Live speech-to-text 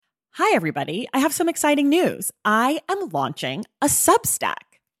Hi, everybody. I have some exciting news. I am launching a Substack.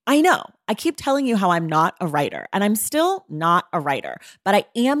 I know, I keep telling you how I'm not a writer, and I'm still not a writer, but I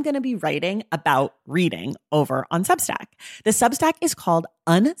am going to be writing about reading over on Substack. The Substack is called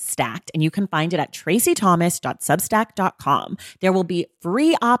Unstacked, and you can find it at traceythomas.substack.com. There will be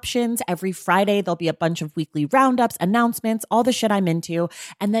free options every Friday. There'll be a bunch of weekly roundups, announcements, all the shit I'm into.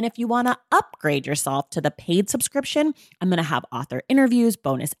 And then if you want to upgrade yourself to the paid subscription, I'm going to have author interviews,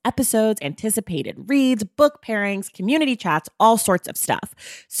 bonus episodes, anticipated reads, book pairings, community chats, all sorts of stuff.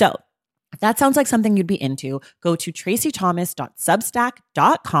 So if that sounds like something you'd be into, go to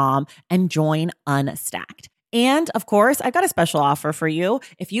traceythomas.substack.com and join Unstacked. And of course, I've got a special offer for you.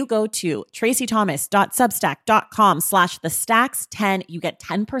 If you go to traceythomas.substack.com/thestacks10, you get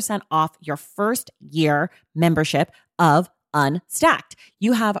 10% off your first year membership of Unstacked.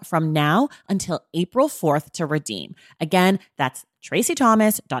 You have from now until April 4th to redeem. Again, that's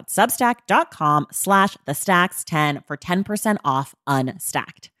traceythomas.substack.com/thestacks10 for 10% off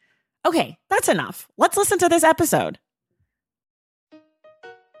Unstacked. Okay, that's enough. Let's listen to this episode.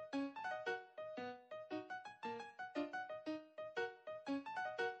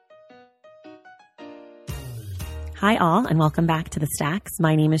 Hi all, and welcome back to The Stacks.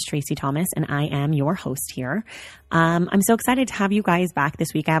 My name is Tracey Thomas, and I am your host here. I'm so excited to have you guys back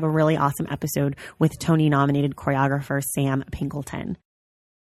this week. I have a really awesome episode with Tony-nominated choreographer Sam Pinkleton.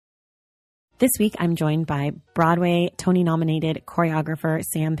 This week, I'm joined by Broadway Tony-nominated choreographer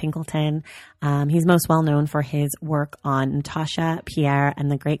Sam Pinkleton. He's most well known for his work on Natasha, Pierre,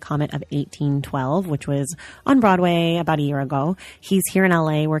 and the Great Comet of 1812, which was on Broadway about a year ago. He's here in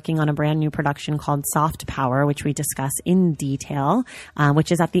LA working on a brand new production called Soft Power, which we discuss in detail,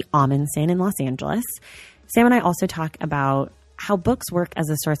 which is at the Ahmanson in Los Angeles. Sam and I also talk about how books work as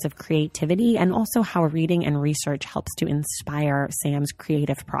a source of creativity and also how reading and research helps to inspire Sam's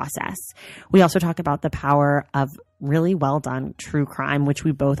creative process. We also talk about the power of really well done true crime, which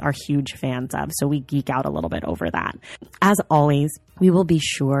we both are huge fans of. So we geek out a little bit over that. As always, we will be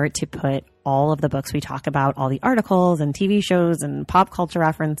sure to put all of the books we talk about, all the articles and TV shows and pop culture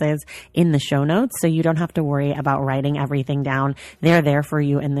references in the show notes. So you don't have to worry about writing everything down. They're there for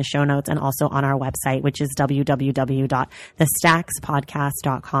you in the show notes and also on our website, which is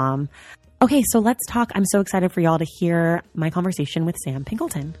www.thestackspodcast.com. Okay, so let's talk. I'm so excited for y'all to hear my conversation with Sam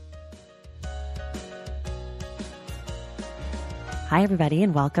Pinkleton. Hi, everybody,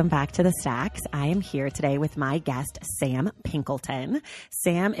 and welcome back to The Stacks. I am here today with my guest, Sam Pinkleton.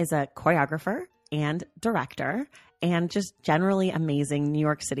 Sam is a choreographer and director and just generally amazing New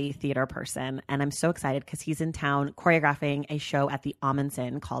York City theater person. And I'm so excited because he's in town choreographing a show at the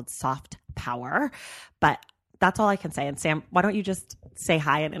Ahmanson called Soft Power. But that's all I can say. And Sam, why don't you just say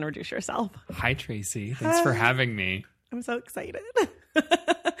hi and introduce yourself? Hi, Tracey. Thanks for having me. I'm so excited.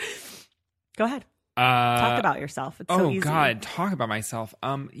 Go ahead. Talk about yourself. It's so easy. Oh God, talk about myself.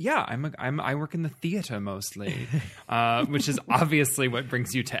 Yeah, I work in the theater mostly, which is obviously what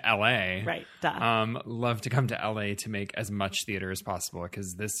brings you to LA. Right. Duh. Love to come to LA to make as much theater as possible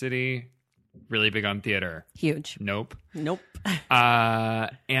because this city really big on theater. Huge. Nope.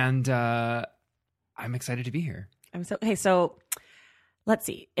 And I'm excited to be here. So let's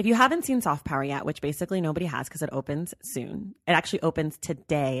see. If you haven't seen Soft Power yet, which basically nobody has because it opens soon. It actually opens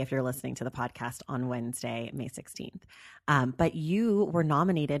today if you're listening to the podcast on Wednesday, May 16th. But you were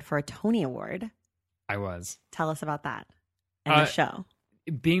nominated for a Tony Award. I was. Tell us about that and the show.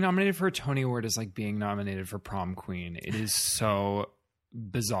 Being nominated for a Tony Award is like being nominated for prom queen. It is so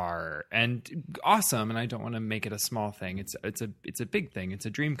bizarre and awesome, and I don't want to make it a small thing. It's a big thing. It's a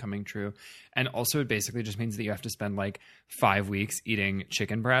dream coming true. And also it basically just means that you have to spend like 5 weeks eating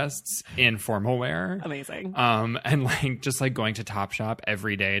chicken breasts in formal wear. Amazing. And like just like going to Topshop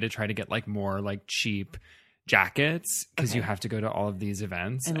every day to try to get like more like cheap jackets because you have to go to all of these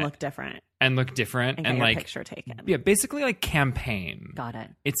events and look different and get like your picture taken. Yeah, basically like campaign. Got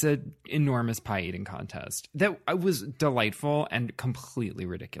it. It's an enormous pie eating contest that was delightful and completely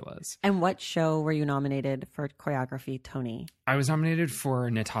ridiculous. And what show were you nominated for choreography, Tony? I was nominated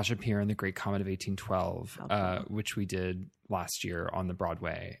for Natasha, Pierre, and the Great Comet of 1812, cool. Which we did last year on the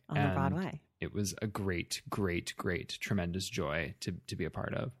Broadway. It was a great, tremendous joy to be a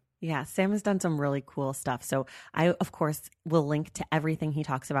part of. Yeah, Sam has done some really cool stuff. So I, of course, will link to everything he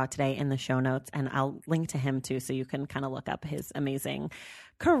talks about today in the show notes, and I'll link to him too, so you can kind of look up his amazing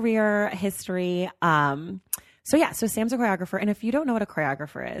career history. So Sam's a choreographer, and if you don't know what a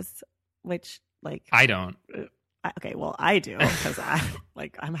choreographer is, which like I don't. Okay, well I do because I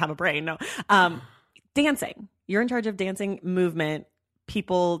have a brain. No, dancing. You're in charge of dancing movement,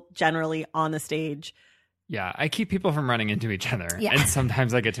 people generally on the stage. Yeah, I keep people from running into each other. Yeah. And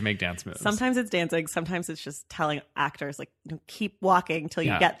sometimes I get to make dance moves. Sometimes it's dancing. Sometimes it's just telling actors, like, keep walking till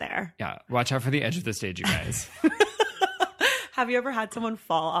you get there. Yeah. Watch out for the edge of the stage, you guys. Have you ever had someone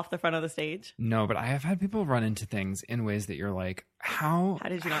fall off the front of the stage? No, but I have had people run into things in ways that you're like, how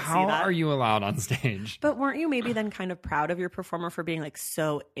did you not see how that? are you allowed on stage? But weren't you maybe then kind of proud of your performer for being like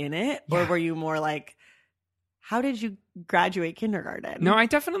so in it? Or were you more like, how did you graduate kindergarten? No, I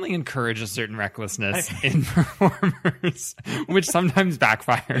definitely encourage a certain recklessness in performers, which sometimes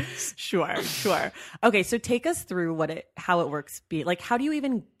backfires. Sure. Okay, so take us through how it works. Like, how do you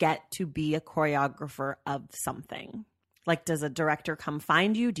even get to be a choreographer of something? Like, does a director come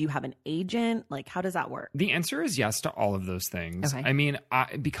find you? Do you have an agent? Like, how does that work? The answer is yes to all of those things. Okay. I mean,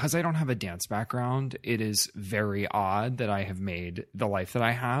 because I don't have a dance background, it is very odd that I have made the life that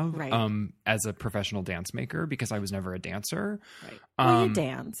I have as a professional dance maker because I was never a dancer. Right. Well, you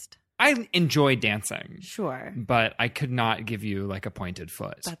danced. I enjoy dancing. Sure. But I could not give you like a pointed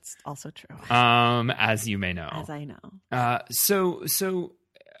foot. That's also true. As you may know. As I know. So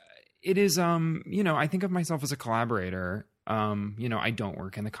it is, I think of myself as a collaborator. I don't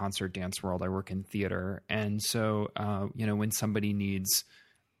work in the concert dance world. I work in theater. And so, when somebody needs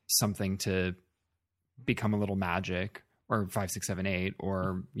something to become a little magic or 5, 6, 7, 8,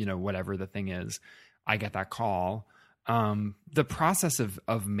 or, whatever the thing is, I get that call. The process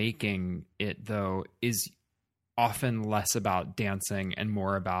of making it, though, is often less about dancing and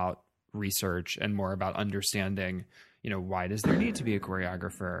more about research and more about understanding, why does there need to be a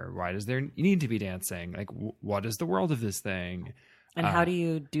choreographer? Why does there need to be dancing? Like, what is the world of this thing? And how do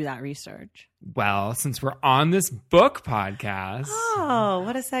you do that research? Well, since we're on this book podcast. Oh,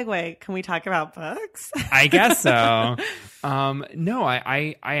 what a segue. Can we talk about books? I guess so. No,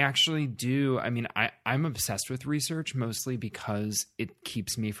 I actually do. I mean, I'm obsessed with research mostly because it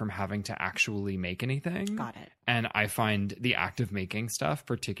keeps me from having to actually make anything. Got it. And I find the act of making stuff,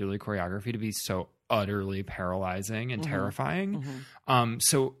 particularly choreography, to be so utterly paralyzing and terrifying.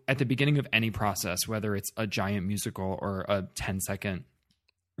 So at the beginning of any process, whether it's a giant musical or a 10-second,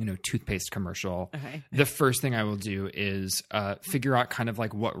 toothpaste commercial, the first thing I will do is figure out kind of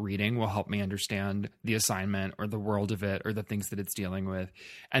like what reading will help me understand the assignment or the world of it or the things that it's dealing with.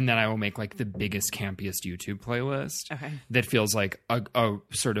 And then I will make like the biggest, campiest YouTube playlist that feels like a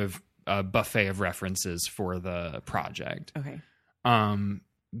sort of buffet of references for the project.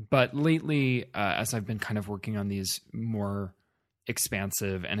 But lately, as I've been kind of working on these more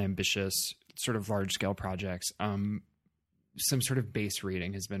expansive and ambitious sort of large scale projects, some sort of base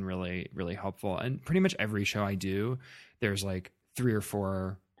reading has been really, really helpful. And pretty much every show I do, there's like 3 or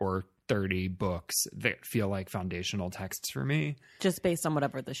 4 or 30 books that feel like foundational texts for me. Just based on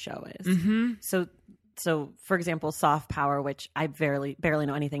whatever the show is. So for example, Soft Power, which I barely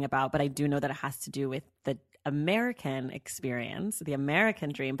know anything about, but I do know that it has to do with the American experience, the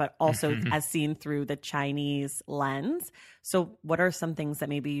American dream, but also as seen through the Chinese lens. So what are some things that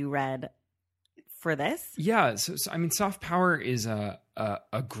maybe you read for this? Yeah. So I mean, Soft Power is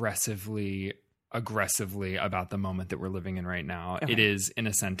aggressively about the moment that we're living in right now. It is, in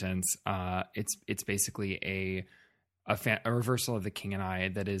a sentence, it's basically a reversal of The King and I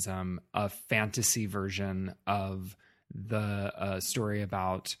that is a fantasy version of the story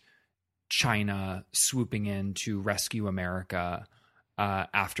about China swooping in to rescue America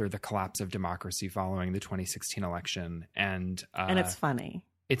after the collapse of democracy following the 2016 election. And it's funny.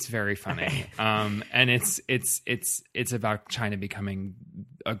 It's very funny. And it's about China becoming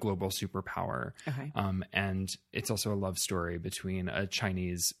a global superpower. And it's also a love story between a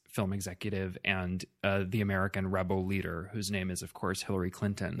Chinese film executive and the American rebel leader, whose name is, of course, Hillary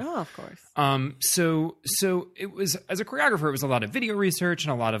Clinton. Oh, of course. So it was, as a choreographer, it was a lot of video research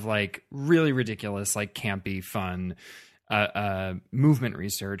and a lot of like really ridiculous, like campy, fun movement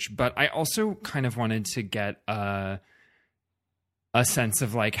research. But I also kind of wanted to get a sense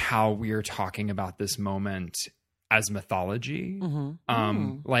of like how we're talking about this moment as mythology.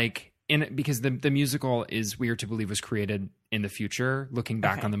 Like because the musical is, we are to believe, was created in the future, looking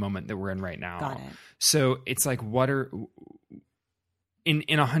back on the moment that we're in right now. Got it. So it's like, what are in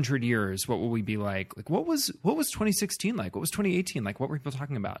 100 years, what will we be like? Like, what was 2016 like? What was 2018 like? What were people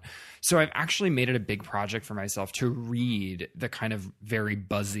talking about? So I've actually made it a big project for myself to read the kind of very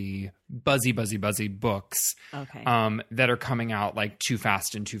buzzy books that are coming out like Too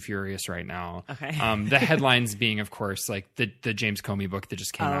Fast and Too Furious right now. The headlines being, of course, like the James Comey book that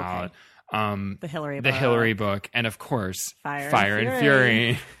just came out. The Hillary book, and of course, Fire and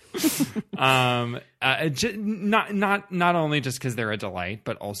Fury. Not only just because they're a delight,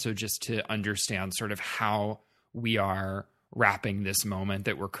 but also just to understand sort of how we are wrapping this moment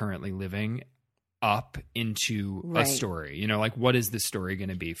that we're currently living up into a story. You know, like what is this story going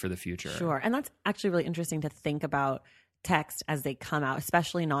to be for the future? Sure. And that's actually really interesting to think about text as they come out,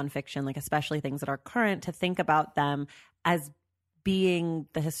 especially nonfiction, like especially things that are current, to think about them as being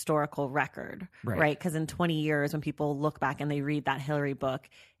the historical record, right? Because in 20 years, when people look back and they read that Hillary book,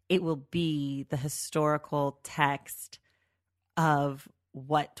 it will be the historical text of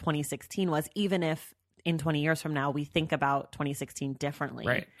what 2016 was, even if in 20 years from now we think about 2016 differently.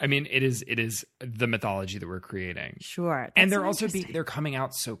 Right. I mean, it is the mythology that we're creating. Sure. And they're coming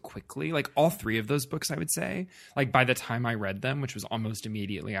out so quickly. Like all three of those books, I would say, like by the time I read them, which was almost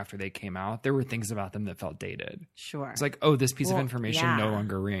immediately after they came out, there were things about them that felt dated. Sure. It's like, oh, this piece of information no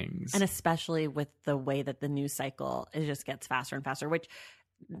longer rings. And especially with the way that the news cycle, it just gets faster and faster, which,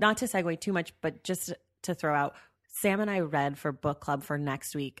 not to segue too much, but just to throw out, Sam and I read for book club for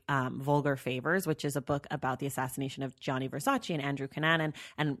next week, Vulgar Favors, which is a book about the assassination of Gianni Versace and Andrew Cunanan.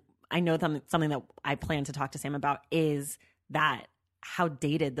 And I know something that I plan to talk to Sam about is that how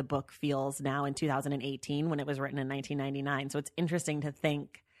dated the book feels now in 2018 when it was written in 1999. So it's interesting to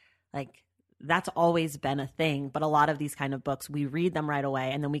think like that's always been a thing. But a lot of these kind of books, we read them right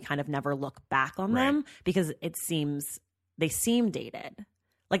away and then we kind of never look back on them because they seem dated.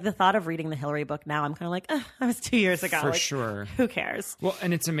 Like the thought of reading the Hillary book now, I'm kind of like, that was 2 years ago. For sure. Who cares? Well,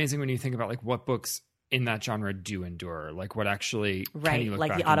 and it's amazing when you think about like what books in that genre do endure. Like what actually can you look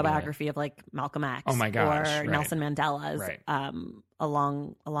like back the autobiography of like Malcolm X. Oh my gosh. Or Nelson Mandela's A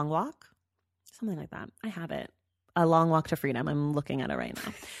Long Walk. Something like that. I have it. A Long Walk to Freedom. I'm looking at it right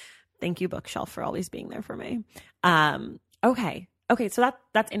now. Thank you, Bookshelf, for always being there for me. Okay. So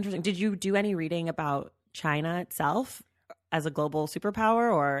that's interesting. Did you do any reading about China itself as a global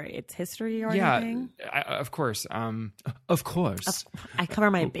superpower or its history or anything? Of course. I cover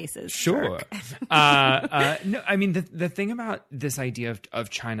my bases. Sure. No, I mean, the thing about this idea of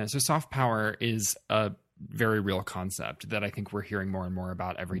China, so soft power is a very real concept that I think we're hearing more and more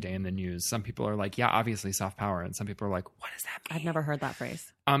about every day in the news. Some people are like, yeah, obviously soft power. And some people are like, what does that mean? I've never heard that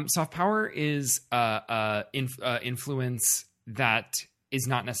phrase. Soft power is influence that is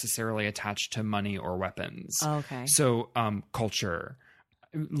not necessarily attached to money or weapons. Okay. So culture,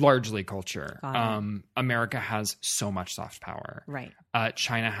 largely culture. America has so much soft power. Right.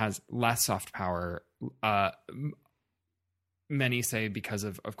 China has less soft power. Many say because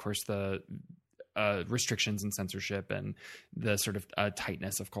of course, the restrictions and censorship and the sort of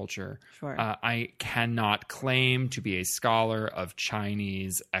tightness of culture. Sure. I cannot claim to be a scholar of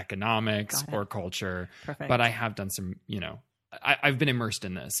Chinese economics or culture, but I have done some, I've been immersed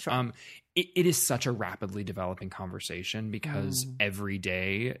in this. Sure. It is such a rapidly developing conversation because every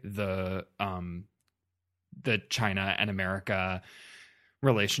day the China and America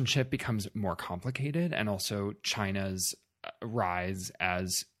relationship becomes more complicated, and also China's rise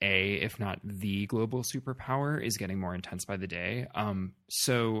as if not the global superpower is getting more intense by the day.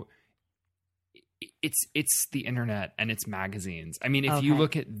 So it's the internet and it's magazines. I mean, if you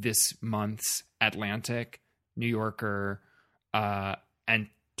look at this month's Atlantic, New Yorker, and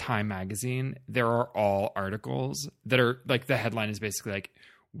Time magazine, there are all articles that are like, the headline is basically like,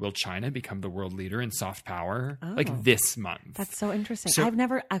 will China become the world leader in soft power? Like this month. That's so interesting. So,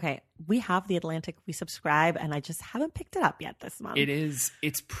 we have the Atlantic, we subscribe, and I just haven't picked it up yet this month.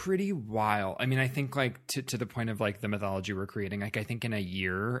 It's pretty wild. I mean, I think like to the point of like the mythology we're creating, like I think in a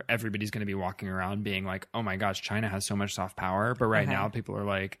year, everybody's going to be walking around being like, oh my gosh, China has so much soft power. But right now people are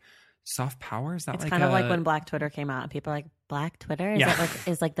like, soft power? Is that it's kind of like when Black Twitter came out and people are like, Black Twitter?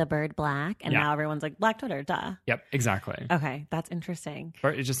 Is like the bird black? And now everyone's like, Black Twitter, duh. Yep, exactly. Okay, that's interesting.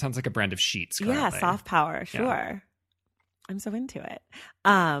 Or it just sounds like a brand of sheets currently. Yeah, soft power, sure. Yeah. I'm so into it.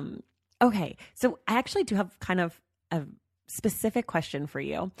 Okay, so I actually do have kind of a specific question for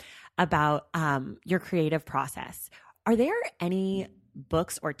you about your creative process. Are there any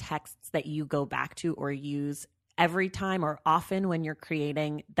books or texts that you go back to or use every time or often when you're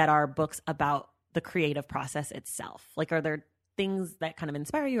creating that are books about the creative process itself? Like, are there things that kind of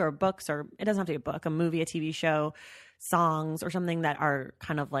inspire you, or books, or it doesn't have to be a book, a movie, a TV show, songs, or something that are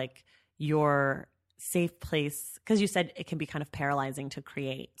kind of like your safe place? Because you said it can be kind of paralyzing to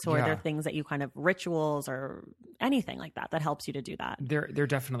create. So are there things that you kind of rituals or anything like that that helps you to do that? There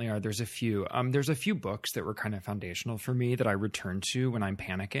definitely are. There's a few. There's a few books that were kind of foundational for me that I return to when I'm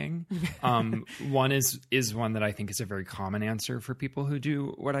panicking. One is one that I think is a very common answer for people who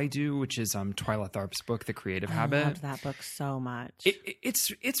do what I do, which is Twyla Tharp's book, The Creative Habit. I loved that book so much.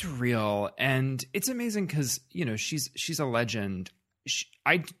 It's real, and it's amazing because she's a legend.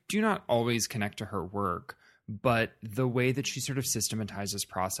 I do not always connect to her work, but the way that she sort of systematizes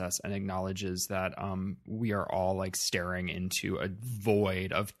process and acknowledges that we are all like staring into a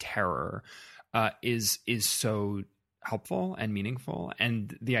void of terror is so helpful and meaningful.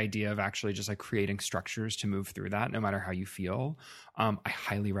 And the idea of actually just like creating structures to move through that, no matter how you feel, I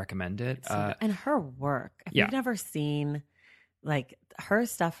highly recommend it. And her work, if yeah. you've never seen like her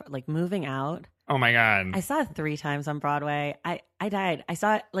stuff, like Moving Out. Oh my God. I saw it 3 times on Broadway. I died. I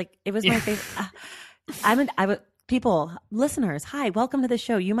saw it like it was my favorite. People, listeners, hi, welcome to the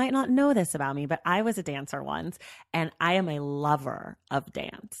show. You might not know this about me, but I was a dancer once, and I am a lover of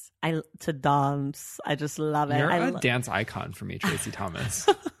dance. To dance, I just love it. You're a dance icon for me, Tracy Thomas.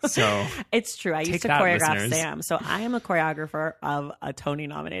 So it's true. I used to choreograph Sam, so I am a choreographer of a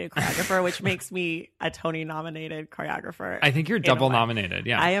Tony-nominated choreographer, which makes me a Tony-nominated choreographer. I think you're double nominated.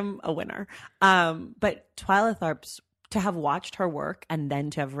 Yeah, I am a winner. But Twyla Tharp's, to have watched her work and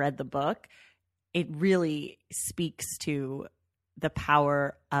then to have read the book, it really speaks to the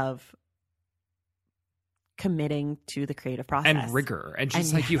power of committing to the creative process and rigor, and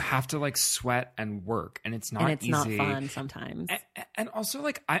just like you have to like sweat and work, and it's not easy. Not fun sometimes. And also,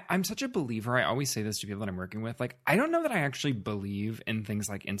 like I'm such a believer. I always say this to people that I'm working with. Like, I don't know that I actually believe in things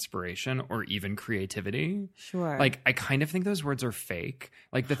like inspiration or even creativity. Sure. Like, I kind of think those words are fake.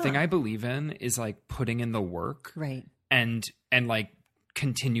 Like, the thing I believe in is like putting in the work, right? And like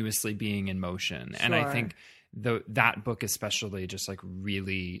continuously being in motion. Sure. And I think that book especially just like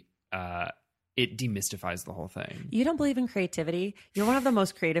really it demystifies the whole thing. You don't believe in creativity? You're one of the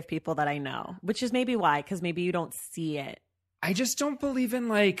most creative people that I know, which is maybe why, because maybe you don't see it. I just don't believe in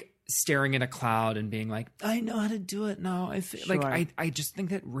like staring at a cloud and being like, I know how to do it now. I feel sure. like I just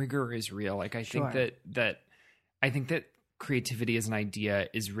think that rigor is real. Like I think I think that creativity as an idea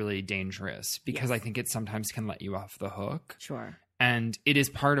is really dangerous because I think it sometimes can let you off the hook. Sure. And it is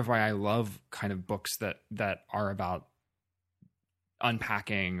part of why I love kind of books that are about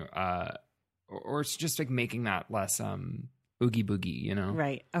unpacking or it's just like making that less oogie boogie, you know?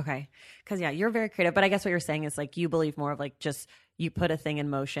 Right. Okay. Because you're very creative. But I guess what you're saying is like you believe more of like just you put a thing in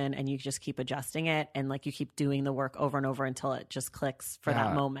motion and you just keep adjusting it and like you keep doing the work over and over until it just clicks for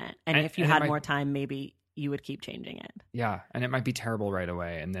that moment. And if you had more time, maybe you would keep changing it. Yeah. And it might be terrible right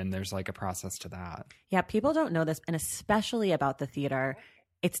away. And then there's like a process to that. Yeah. People don't know this. And especially about the theater,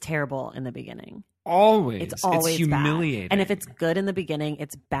 it's terrible in the beginning. Always. It's always humiliating. bad. And if it's good in the beginning,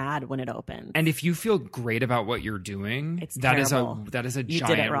 it's bad when it opens. And if you feel great about what you're doing, that is a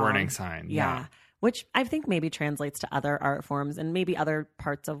giant warning sign. Yeah. Which I think maybe translates to other art forms and maybe other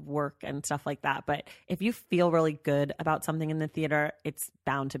parts of work and stuff like that. But if you feel really good about something in the theater, it's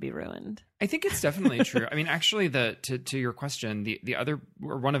bound to be ruined. I think it's definitely true. I mean, actually, to your question, the other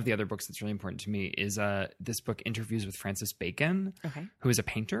or one of the other books that's really important to me is this book, Interviews with Francis Bacon, who is a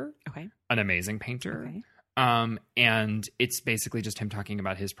painter, an amazing painter. Okay. And it's basically just him talking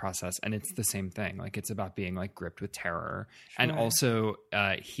about his process, and it's the same thing. Like it's about being like gripped with terror. Sure. And also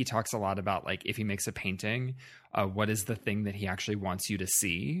he talks a lot about like if he makes a painting, what is the thing that he actually wants you to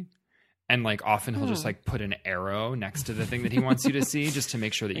see? And like often he'll just like put an arrow next to the thing that he wants you to see just to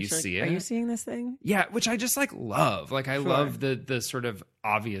make sure that you see it. Are you seeing this thing? Yeah, which I just like love. Like I love the sort of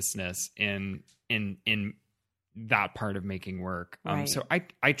obviousness in that part of making work. So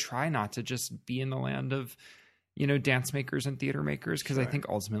I try not to just be in the land of, dance makers and theater makers, because I think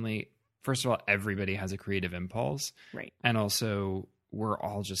ultimately, first of all, everybody has a creative impulse. Right. And also we're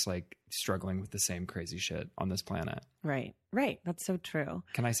all just like struggling with the same crazy shit on this planet. Right. Right. That's so true.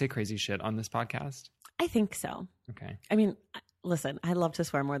 Can I say crazy shit on this podcast? I think so. Okay. I mean, listen, I love to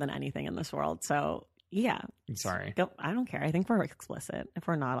swear more than anything in this world. So yeah. I'm sorry. I don't care. I think we're explicit. If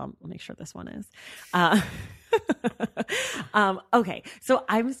we're not, I'll make sure this one is. Okay. So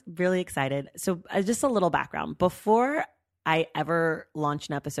I'm really excited. So just a little background. Before I ever launched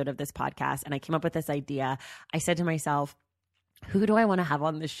an episode of this podcast and I came up with this idea, I said to myself, who do I want to have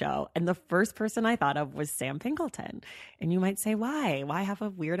on this show? And the first person I thought of was Sam Pinkleton. And you might say, why? Why have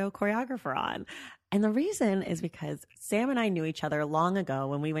a weirdo choreographer on? And the reason is because Sam and I knew each other long ago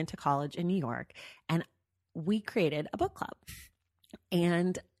when we went to college in New York, and we created a book club.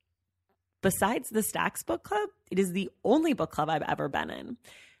 And besides the Stacks book club, it is the only book club I've ever been in.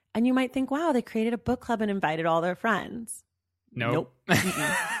 And you might think, wow, they created a book club and invited all their friends. Nope.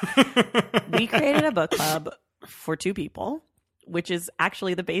 We created a book club for 2 people, which is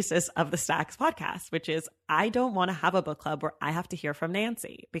actually the basis of the Stacks podcast, which is I don't want to have a book club where I have to hear from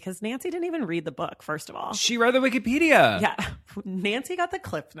Nancy, because Nancy didn't even read the book, first of all. She read the Wikipedia. Yeah. Nancy got the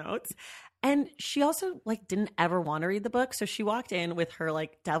Cliff Notes. And she also didn't ever want to read the book. So she walked in with her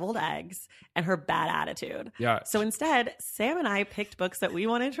deviled eggs and her bad attitude. Yeah. So instead, Sam and I picked books that we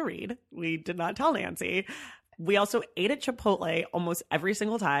wanted to read. We did not tell Nancy. We also ate at Chipotle almost every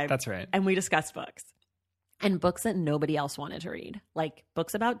single time. That's right. And we discussed books. and books that nobody else wanted to read, like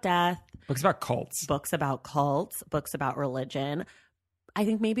books about death, Books about cults. books about religion. I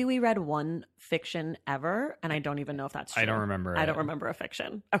think maybe we read one fiction ever, and I don't even know if that's true. I don't remember I don't remember a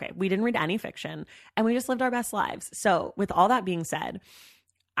fiction. Okay, we didn't read any fiction, and we just lived our best lives. So with all that being said,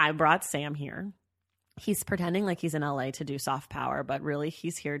 I brought Sam here. He's pretending like he's in LA to do soft power, but really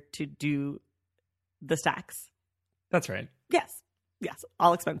he's here to do the stacks. That's right. Yes.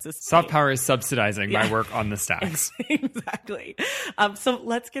 All expenses Soft paid. Power is subsidizing my work on the stacks. Exactly. So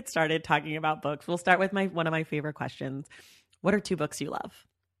let's get started talking about books. We'll start with one of my favorite questions. What are 2 books you love?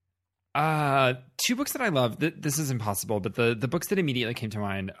 2 books that I love. This is impossible, but the books that immediately came to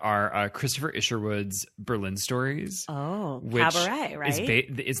mind are Christopher Isherwood's Berlin Stories. Oh, which Cabaret, right?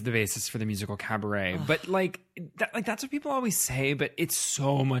 Is the basis for the musical Cabaret. Ugh. But like that's what people always say, but it's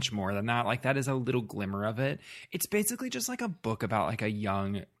so much more than that. Like that is a little glimmer of it. It's basically just like a book about like a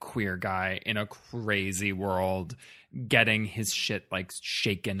young queer guy in a crazy world getting his shit like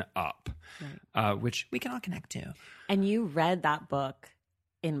shaken up, right. Which we can all connect to. And you read that book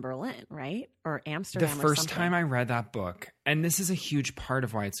in Berlin, right? Or Amsterdam The first time I read that book, and this is a huge part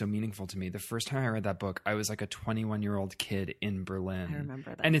of why it's so meaningful to me. The first time I read that book, I was like a 21-year-old kid in Berlin. I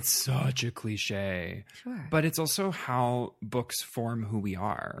remember that. And it's such a cliche. Sure. But it's also how books form who we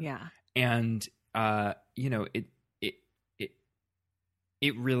are. Yeah. And,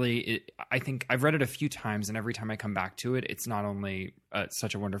 it really, I think I've read it a few times, and every time I come back to it, it's not only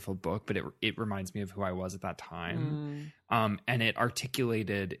such a wonderful book, but it reminds me of who I was at that time. And it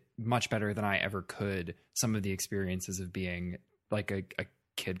articulated much better than I ever could some of the experiences of being like a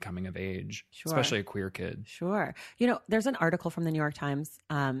kid coming of age, especially a queer kid. Sure. There's an article from the New York Times,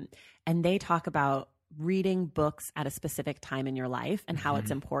 and they talk about reading books at a specific time in your life and how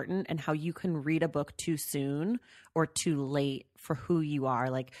it's important, and how you can read a book too soon or too late for who you are.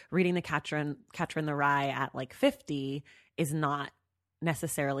 Like reading the Catcher in the Rye at like 50 is not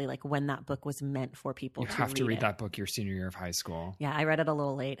necessarily like when that book was meant for people to read. You have to read that book your senior year of high school. Yeah, I read it a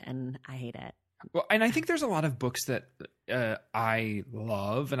little late and I hate it. Well, and I think there's a lot of books that I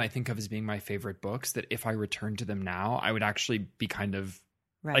love and I think of as being my favorite books that if I returned to them now, I would actually be kind of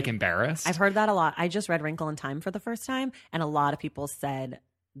like embarrassed. I've heard that a lot. I just read Wrinkle in Time for the first time, and a lot of people said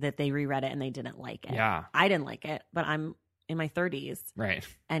that they reread it and they didn't like it. Yeah. I didn't like it, but I'm in my 30s. Right.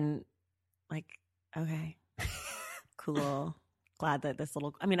 And like, okay, cool. Glad that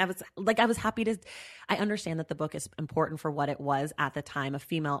I was happy I understand that the book is important for what it was at the time, a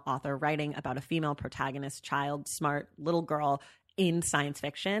female author writing about a female protagonist, child, smart little girl in science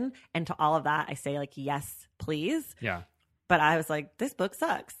fiction. And to all of that, I say like, yes, please. Yeah. But I was like, this book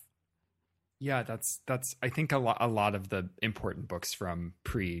sucks. Yeah, that's. I think a lot of the important books from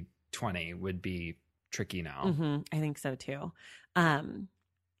pre-20 would be tricky now. Mm-hmm. I think so too.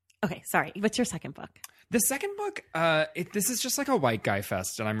 Okay, sorry. What's your second book? The second book, this is just like a white guy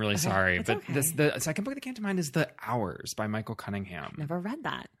fest, and I'm really sorry, but okay. The second book that came to mind is The Hours by Michael Cunningham. Never read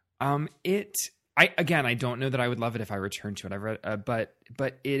that. I don't know that I would love it if I returned to it. I've read, but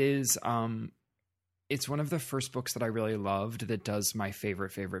it is. It's one of the first books that I really loved that does my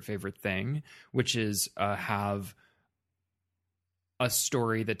favorite thing, which is have a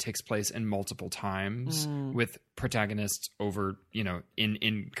story that takes place in multiple times with protagonists over,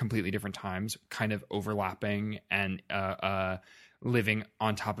 in completely different times, kind of overlapping and living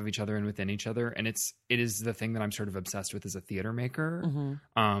on top of each other and within each other. And it is the thing that I'm sort of obsessed with as a theater maker,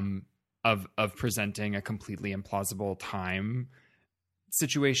 of presenting a completely implausible time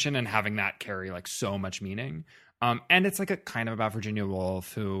situation and having that carry like so much meaning. And it's like a kind of about Virginia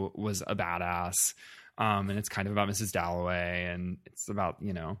Woolf, who was a badass. And it's kind of about Mrs. Dalloway, and it's about,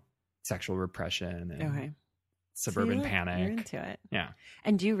 sexual repression and suburban panic. You're into it. Yeah.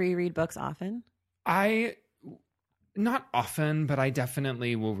 And do you reread books often? Not often, but I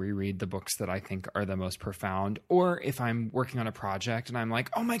definitely will reread the books that I think are the most profound. Or if I'm working on a project and I'm like,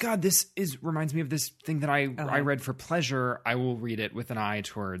 oh my God, this reminds me of this thing that I read for pleasure, I will read it with an eye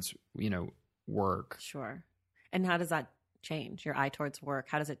towards, work. Sure. And how does that change your eye towards work?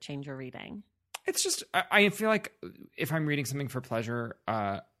 How does it change your reading? It's just, I feel like if I'm reading something for pleasure,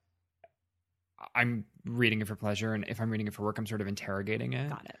 I'm reading it for pleasure. And if I'm reading it for work, I'm sort of interrogating it.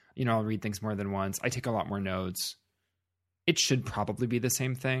 Got it. I'll read things more than once. I take a lot more notes. It should probably be the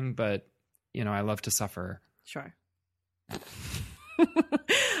same thing, but, I love to suffer. Sure.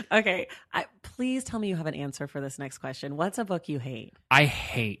 Okay. Please tell me you have an answer for this next question. What's a book you hate? I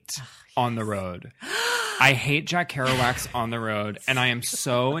hate On the Road. I hate Jack Kerouac's On the Road, and I am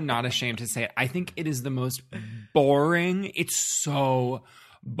so not ashamed to say it. I think it is the most boring. It's so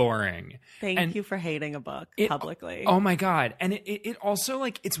boring. Thank you for hating a book publicly. Oh my God. And it also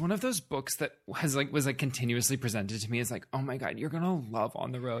like, it's one of those books that was continuously presented to me as like, oh my God, you're going to love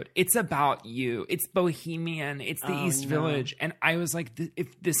On the Road. It's about you. It's bohemian. It's the East Village. And I was like,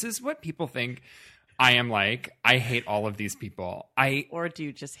 if this is what people think I am like, I hate all of these people. Or do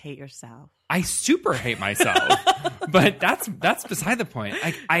you just hate yourself? I super hate myself, but that's beside the point.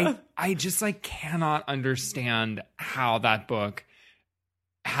 I just like cannot understand how that book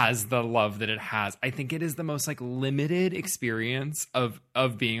has the love that it has. I think it is the most like limited experience of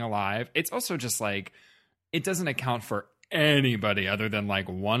being alive. It's also just like, it doesn't account for anybody other than like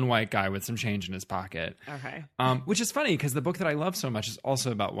one white guy with some change in his pocket. Okay. Which is funny because the book that I love so much is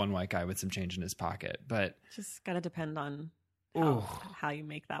also about one white guy with some change in his pocket. But just gotta depend on how you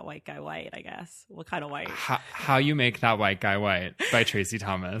make that white guy white, I guess. What kind of white? How You Make That White Guy White by Tracy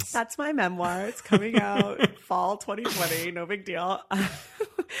Thomas. That's my memoir. It's coming out fall 2020. No big deal. A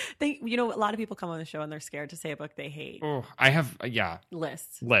lot of people come on the show and they're scared to say a book they hate. Oh, I have,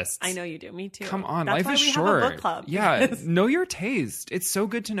 Lists. I know you do. Me too. Come on, That's life is why we short. have a book club. Yeah, know your taste. It's so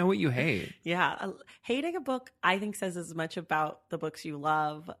good to know what you hate. Yeah, hating a book, I think, says as much about the books you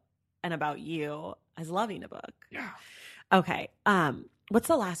love and about you as loving a book. Yeah. Okay. What's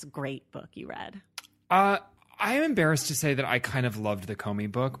the last great book you read? I am embarrassed to say that I kind of loved the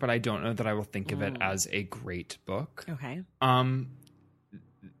Comey book, but I don't know that I will think of it as a great book. Okay. I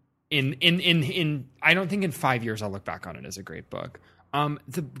don't think in 5 years I'll look back on it as a great book.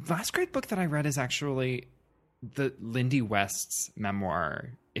 The last great book that I read is actually the Lindy West's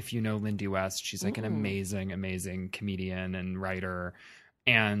memoir. If you know Lindy West, she's like an amazing, amazing comedian and writer.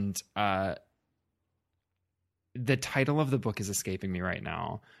 And the title of the book is escaping me right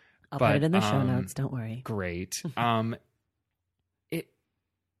now. I'll put it in the show notes. Don't worry. Great.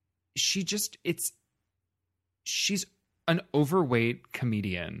 She's an overweight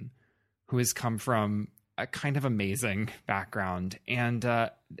comedian who has come from a kind of amazing background. And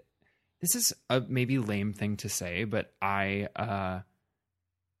this is a maybe lame thing to say, but her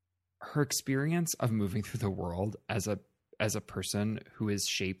experience of moving through the world as a person who is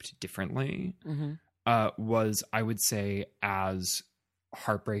shaped differently was, I would say, as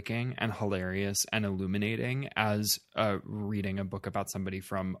heartbreaking and hilarious and illuminating as reading a book about somebody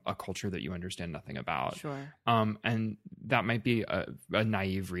from a culture that you understand nothing about. Sure. And that might be a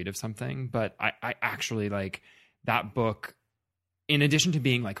naive read of something, but I actually like that book. In addition to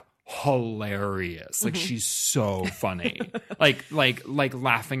being like hilarious, like she's so funny, like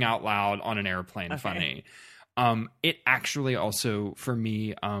laughing out loud on an airplane, funny. It actually also for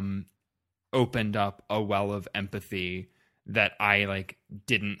me opened up a well of empathy that I like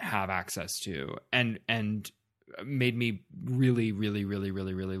didn't have access to, and made me really, really, really,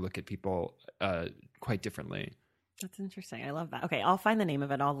 really, really look at people quite differently. That's interesting. I love that. Okay, I'll find the name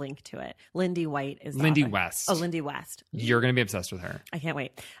of it. I'll link to it. Lindy White is the Lindy author. West. Oh, Lindy West. You're going to be obsessed with her. I can't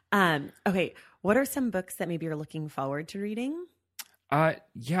wait. Okay, what are some books that maybe you're looking forward to reading?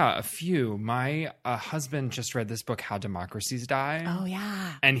 Yeah, a few. My husband just read this book, How Democracies Die. Oh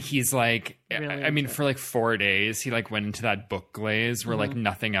yeah. And he's like, Really I mean, for like 4 days, he like went into that book glaze where like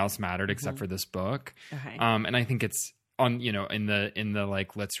nothing else mattered except for this book. Okay. And I think it's on, in the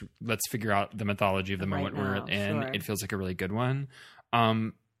like, let's figure out the mythology of the moment we're in. Sure. It feels like a really good one.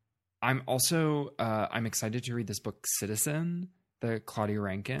 I'm also, I'm excited to read this book, Citizen, the Claudia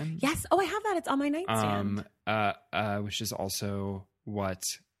Rankine. Yes. Oh, I have that. It's on my nightstand. Which is also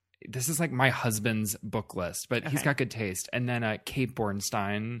this is like my husband's book list, but he's got good taste. And then Kate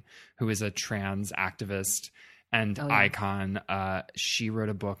Bornstein, who is a trans activist and icon, she wrote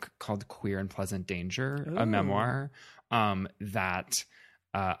a book called Queer and Pleasant Danger, a memoir that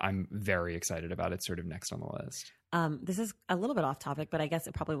I'm very excited about. It's sort of next on the list. This is a little bit off topic, but I guess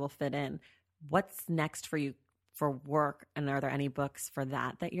it probably will fit in. What's next for you for work? And are there any books for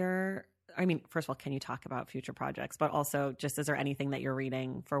that you're... I mean, first of all, can you talk about future projects? But also, just is there anything that you're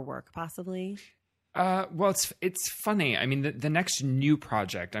reading for work, possibly? Well, it's funny. I mean, the next new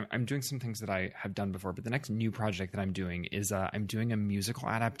project, I'm doing some things that I have done before, but the next new project that I'm doing is I'm doing a musical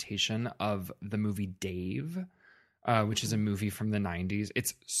adaptation of the movie Dave, which is a movie from the 90s.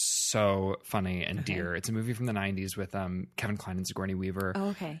 It's so funny and dear. It's a movie from the 90s with Kevin Kline and Sigourney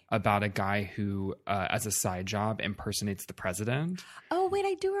Weaver about a guy who, as a side job, impersonates the president. Oh, wait,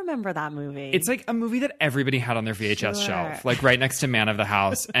 I do remember that movie. It's like a movie that everybody had on their VHS shelf, like right next to Man of the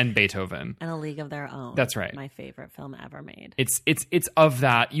House and Beethoven. And A League of Their Own. That's right. My favorite film ever made. It's of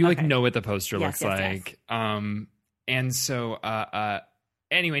that. You like know what the poster looks like. Yes. And so...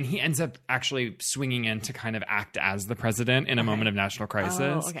 Anyway, and he ends up actually swinging in to kind of act as the president in a moment of national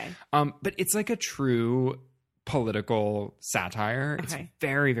crisis. Oh, okay. But it's like a true political satire. Okay. It's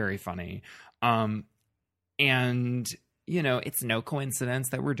very, very funny. And, you know, it's no coincidence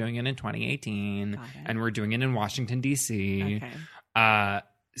that we're doing it in 2018 and we're doing it in Washington, D.C. Okay.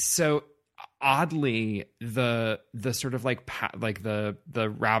 So oddly, the sort of like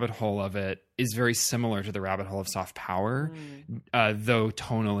the rabbit hole of it is very similar to the rabbit hole of Soft Power, though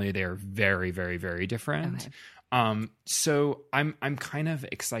tonally they're very, very, very different. Okay. So I'm kind of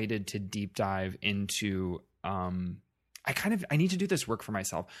excited to deep dive into. I need to do this work for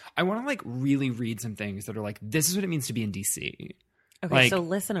myself. I want to like really read some things that are like, this is what it means to be in DC. Okay, like, so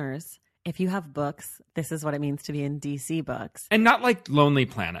listeners, if you have books, this is what it means to be in DC books. And not like Lonely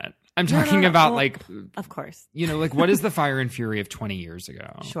Planet. I'm talking about like, of course, you know, like what is the Fire and Fury of 20 years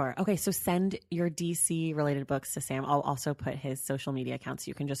ago? Sure. Okay. So send your DC related books to Sam. I'll also put his social media accounts.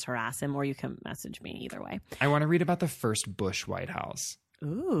 You can just harass him or you can message me either way. I want to read about the first Bush White House.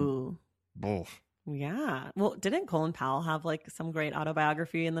 Ooh. Both. Yeah. Well, didn't Colin Powell have like some great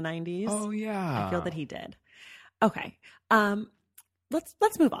autobiography in the 90s? Oh yeah. I feel that he did. Okay.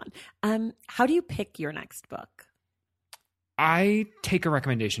 Let's move on. How do you pick your next book? I take a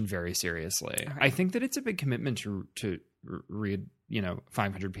recommendation very seriously. Right. I think that it's a big commitment to read,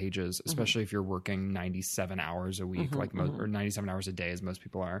 500 pages, especially if you're working 97 hours a week, or 97 hours a day, as most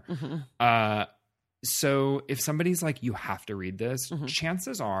people are. So if somebody's like, you have to read this,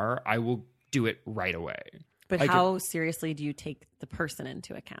 chances are I will do it right away. But like, how seriously do you take the person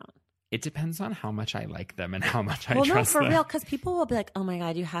into account? It depends on how much I like them and how much I trust them. Well, no, for real, because people will be like, oh my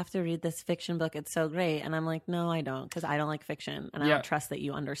God, you have to read this fiction book. It's so great. And I'm like, no, I don't, because I don't like fiction. And I don't trust that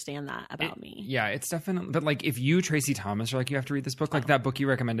you understand that about me. Yeah, it's definitely, but like if you, Tracy Thomas, are like, you have to read this book, like that book you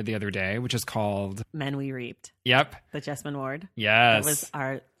recommended the other day, which is called Men We Reaped. Yep. The Jessamine Ward. Yes. That was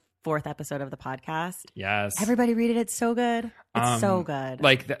our 4th episode of the podcast. Yes. Everybody read it. It's so good. It's so good.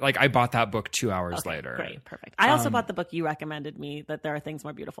 Like I bought that book 2 hours later. Great. Perfect. I also bought the book you recommended me, That There Are Things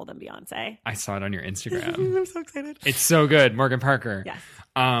More Beautiful Than Beyonce. I saw it on your Instagram. I'm so excited. It's so good. Morgan Parker. Yes.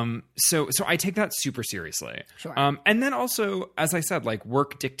 So I take that super seriously. Sure. And then also, as I said, like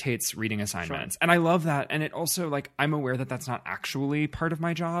work dictates reading assignments. Sure. And I love that. And it also like, I'm aware that that's not actually part of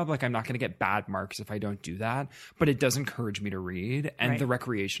my job. Like I'm not going to get bad marks if I don't do that, but it does encourage me to read. And the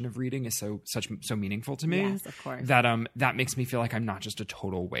recreation of reading is so meaningful to me. Yes, of course. That makes me feel like I'm not just a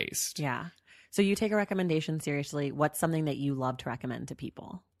total waste. Yeah. So you take a recommendation seriously. What's something that you love to recommend to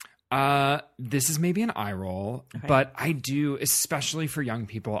people? This is maybe an eye roll, but I do, especially for young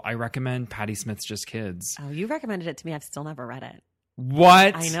people, I recommend Patti Smith's Just Kids. Oh, you recommended it to me. I've still never read it.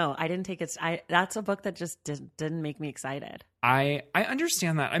 What? I know. I didn't take it. That's a book that just didn't make me excited. I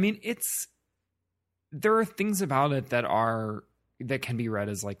understand that. I mean, there are things about it that can be read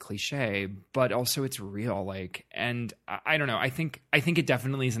as like cliche, but also it's real. Like, and I don't know. I think it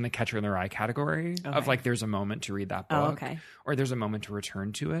definitely is in the Catcher in the Rye category of like, there's a moment to read that book, or there's a moment to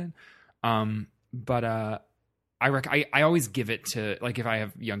return to it. But I always give it to, like, if I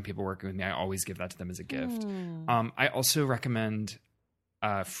have young people working with me, I always give that to them as a gift. I also recommend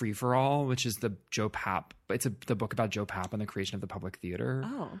Free for All, which is the Joe Papp. It's the book about Joe Papp and the creation of the public theater.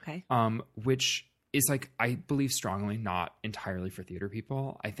 Oh, okay. Which is like, I believe strongly not entirely for theater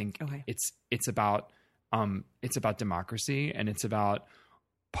people. I think it's about democracy, and it's about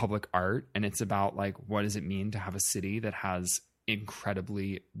public art, and it's about like, what does it mean to have a city that has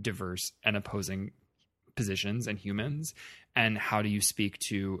incredibly diverse and opposing positions and humans, and how do you speak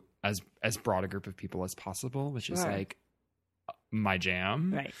to as broad a group of people as possible, which is like my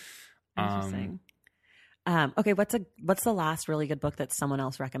jam. Right. Interesting. Okay, what's the last really good book that someone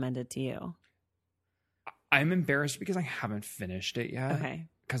else recommended to you? I'm embarrassed because I haven't finished it yet. Okay.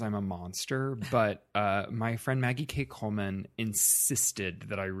 Because I'm a monster. But my friend Maggie K. Coleman insisted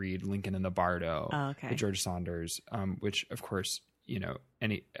that I read Lincoln and the Bardo, the George Saunders, which, of course,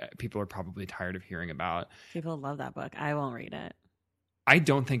 any people are probably tired of hearing about. People love that book. I won't read it. I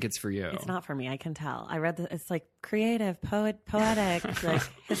don't think it's for you. It's not for me. I can tell. I read it's like creative, poetic, like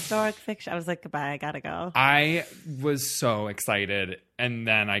historic fiction. I was like, goodbye, I gotta go. I was so excited, and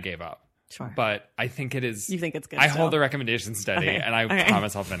then I gave up. Sure. But I think it is. You think it's good? I hold the recommendation steady, and I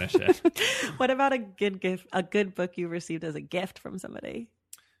promise I'll finish it. What about a good gift? A good book you received as a gift from somebody?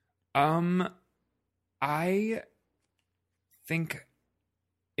 I think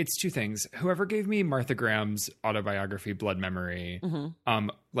it's two things. Whoever gave me Martha Graham's autobiography, Blood Memory,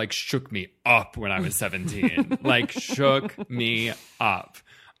 like shook me up when I was 17. Like shook me up.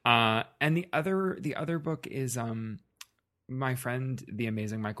 And the other book is my friend, the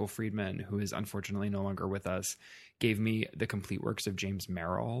amazing Michael Friedman, who is unfortunately no longer with us, gave me the complete works of James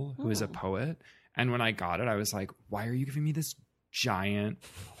Merrill, who is a poet. And when I got it, I was like, why are you giving me this giant,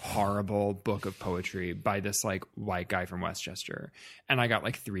 horrible book of poetry by this like white guy from Westchester. And I got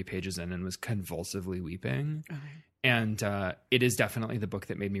like 3 pages in and was convulsively weeping. Okay. And it is definitely the book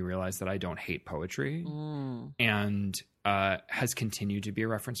that made me realize that I don't hate poetry and has continued to be a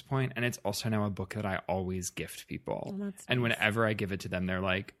reference point. And it's also now a book that I always gift people. Oh, nice. And whenever I give it to them, they're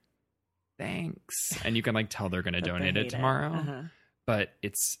like, thanks. And you can like tell they're going to donate it tomorrow. Uh-huh. But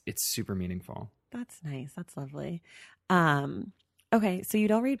it's super meaningful. That's nice. That's lovely. Okay. So you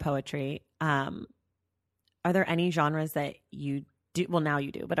don't read poetry. Are there any genres that you do? Well, now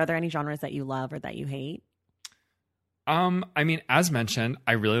you do, but are there any genres that you love or that you hate? I mean, as mentioned,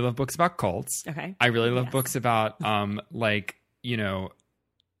 I really love books about cults. Okay. I really love books about, like, you know,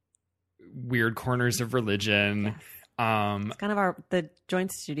 weird corners of religion. Yes. It's kind of the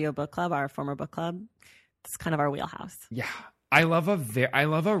Joint Studio Book Club, our former book club. It's kind of our wheelhouse. Yeah. I love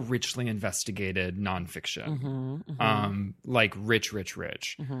a richly investigated nonfiction. Like rich.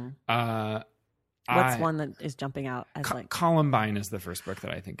 What's one that is jumping out as like Columbine is the first book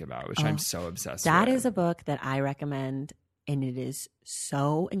that I think about, which I'm so obsessed with. That is a book that I recommend, and it is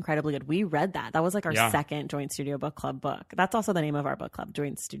so incredibly good. We read that. That was like our second Joint Studio Book Club book. That's also the name of our book club,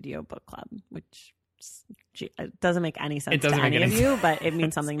 Joint Studio Book Club, which it doesn't make any sense to any of you, but it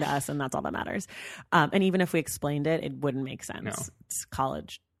means something to us, and that's all that matters. And even if we explained it, it wouldn't make sense. No. It's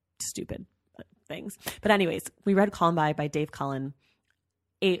college stupid things. But anyways, we read Columbine by Dave Cullen.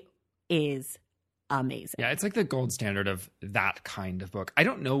 It is amazing. Yeah, it's like the gold standard of that kind of book. I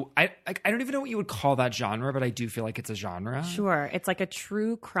don't know. I don't even know what you would call that genre, but I do feel like it's a genre. Sure. It's like a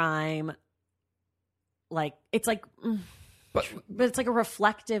true crime. Like, it's like... But it's like a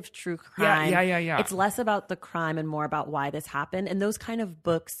reflective true crime. Yeah. It's less about the crime and more about why this happened. And those kind of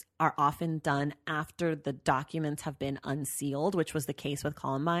books are often done after the documents have been unsealed, which was the case with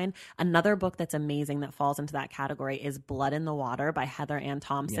Columbine. Another book that's amazing that falls into that category is Blood in the Water by Heather Ann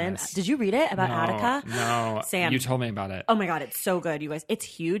Thompson. Yes. Did you read it about Attica? No. Sam, you told me about it. Oh my God, it's so good, you guys. It's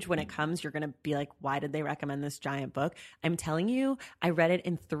huge. When it comes, you're going to be like, why did they recommend this giant book? I'm telling you, I read it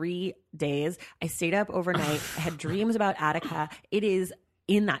in 3 days. I stayed up overnight. I had dreams about Attica. It is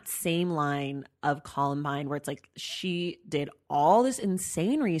in that same line of Columbine, where it's like she did all this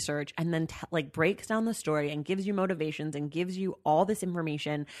insane research and then like breaks down the story and gives you motivations and gives you all this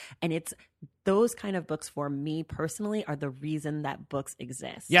information. And it's those kind of books, for me personally, are the reason that books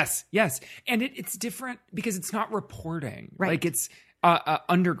exist. Yes. And it's different because it's not reporting. Right. Like it's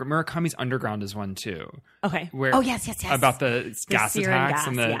Murakami's Underground is one too. Okay. Where, yes. About the gas attacks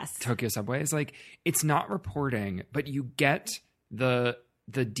and the Tokyo subways. Like, it's not reporting, but you get the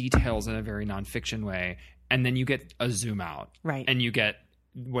details in a very nonfiction way, and then you get a zoom out. Right. And you get,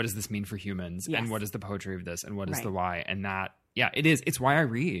 what does this mean for humans? Yes. And what is the poetry of this? And what is the why? And that, it's why I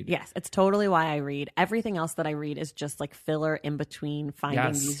read. Yes, it's totally why I read. Everything else that I read is just like filler in between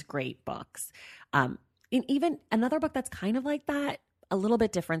finding these great books. And even another book that's kind of like that, a little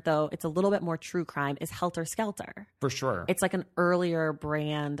bit different though, it's a little bit more true crime, is Helter Skelter. For sure. It's like an earlier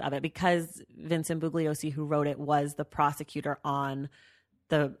brand of it, because Vincent Bugliosi, who wrote it, was the prosecutor on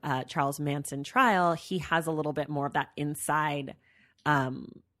the Charles Manson trial. He has a little bit more of that inside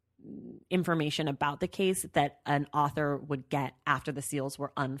information about the case that an author would get after the seals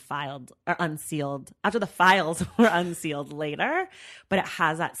were unsealed, after the files were unsealed later. But it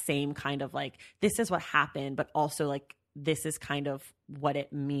has that same kind of like, this is what happened, but also like, this is kind of what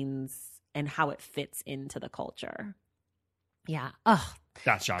it means and how it fits into the culture. Yeah. Oh,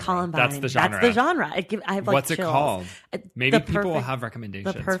 that's genre. Columbine. That's the genre. That's the genre. I have like What's chills. It called? Maybe people will have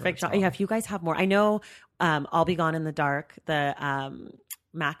recommendations. The perfect genre. Yeah, if you guys have more. I know I'll Be Gone in the Dark, the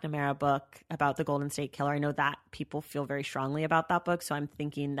McNamara book about the Golden State Killer. I know that people feel very strongly about that book, so I'm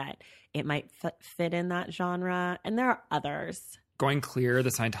thinking that it might fit in that genre. And there are others. Going Clear,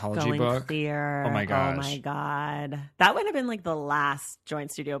 the Scientology Going book. Clear. Oh my gosh. Oh my God. That would have been like the last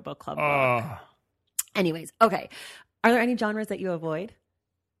Joint Studio Book Club book. Anyways, okay. Are there any genres that you avoid?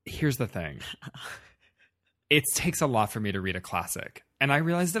 Here's the thing. It takes a lot for me to read a classic. And I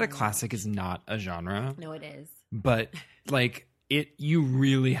realize that a classic is not a genre. No, it is. But like you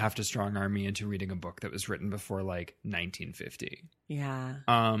really have to strong arm me into reading a book that was written before like 1950. Yeah.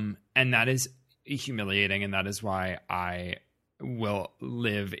 And that is humiliating, and that is why I will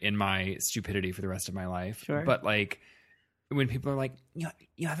live in my stupidity for the rest of my life. Sure. But like when people are like,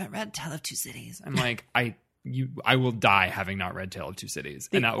 you haven't read Tale of Two Cities, I'm like, I will die having not read Tale of Two Cities,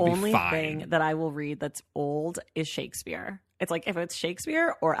 and that will be fine. The only thing that I will read that's old is Shakespeare. It's like, if it's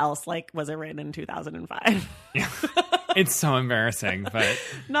Shakespeare, or else like, was it written in 2005? Yeah. It's so embarrassing, but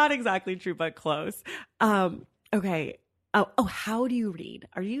not exactly true, but close. Okay. Oh, how do you read?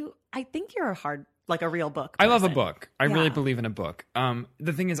 I think you're a hard like a real book I love a person. book. I Yeah. really believe in a book.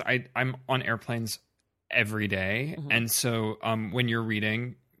 The thing is, I'm on airplanes every day. Mm-hmm. And so when you're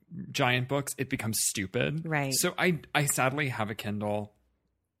reading giant books, it becomes stupid. Right. So I sadly have a Kindle.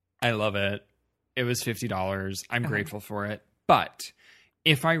 I love it. It was $50. I'm grateful for it. But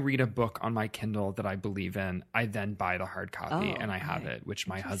if I read a book on my Kindle that I believe in, I then buy the hard copy and I have it, which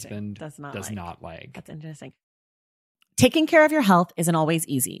my husband does not like. That's interesting. Taking care of your health isn't always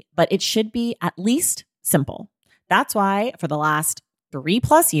easy, but it should be at least simple. That's why for the last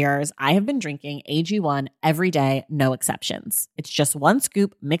 3+ years, I have been drinking AG1 every day, no exceptions. It's just 1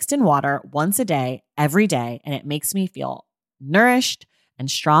 scoop mixed in water once a day, every day, and it makes me feel nourished and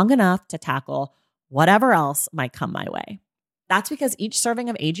strong enough to tackle whatever else might come my way. That's because each serving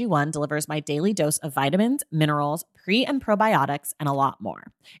of AG1 delivers my daily dose of vitamins, minerals, pre- and probiotics, and a lot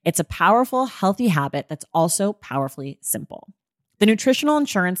more. It's a powerful, healthy habit that's also powerfully simple. The nutritional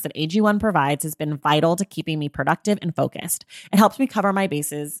insurance that AG1 provides has been vital to keeping me productive and focused. It helps me cover my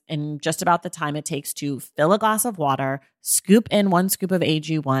bases in just about the time it takes to fill a glass of water, scoop in 1 scoop of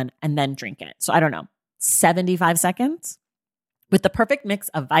AG1, and then drink it. So I don't know, 75 seconds? With the perfect mix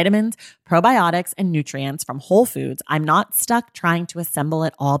of vitamins, probiotics, and nutrients from whole foods, I'm not stuck trying to assemble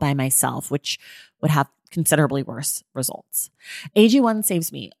it all by myself, which would have considerably worse results. AG1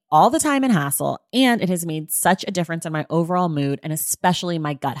 saves me all the time and hassle, and it has made such a difference in my overall mood and especially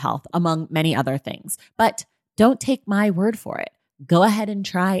my gut health, among many other things. But don't take my word for it. Go ahead and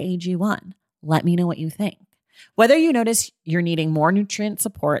try AG1. Let me know what you think. Whether you notice you're needing more nutrient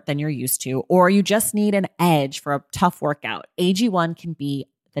support than you're used to, or you just need an edge for a tough workout, AG1 can be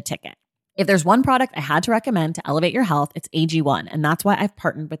the ticket. If there's one product I had to recommend to elevate your health, it's AG1, and that's why I've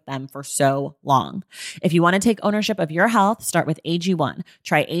partnered with them for so long. If you want to take ownership of your health, start with AG1.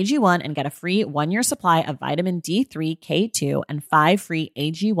 Try AG1 and get a free 1-year supply of vitamin D3, K2, and 5 free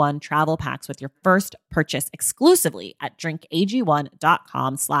AG1 travel packs with your first purchase exclusively at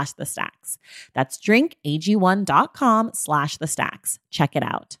drinkag1.com/thestacks. That's drinkag1.com/thestacks. Check it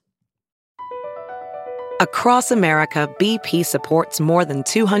out. Across America, BP supports more than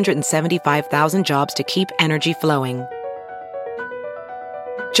 275,000 jobs to keep energy flowing.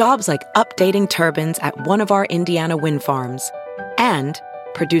 Jobs like updating turbines at one of our Indiana wind farms and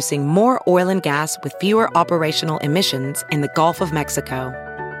producing more oil and gas with fewer operational emissions in the Gulf of Mexico.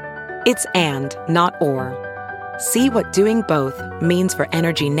 It's and, not or. See what doing both means for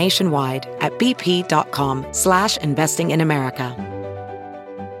energy nationwide at bp.com/investing in America.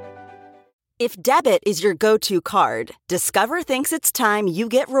 If debit is your go-to card, Discover thinks it's time you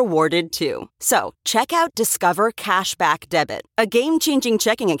get rewarded too. So, check out Discover Cashback Debit, a game-changing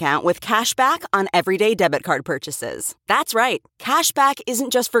checking account with cashback on everyday debit card purchases. That's right, cashback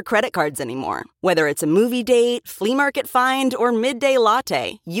isn't just for credit cards anymore. Whether it's a movie date, flea market find, or midday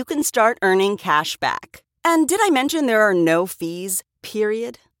latte, you can start earning cash back. And did I mention there are no fees,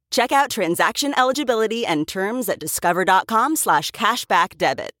 period? Check out transaction eligibility and terms at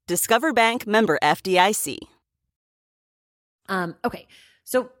discover.com/cashbackdebit. Discover Bank, member FDIC. Okay.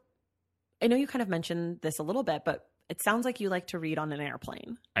 So I know you kind of mentioned this a little bit, but it sounds like you like to read on an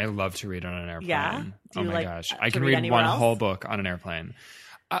airplane. I love to read on an airplane. Yeah? Oh my gosh. I can read one whole book on an airplane.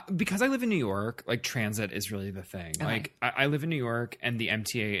 Because I live in New York, like transit is really the thing. Okay. Like I live in New York and the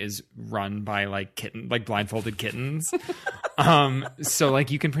MTA is run by like blindfolded kittens. So like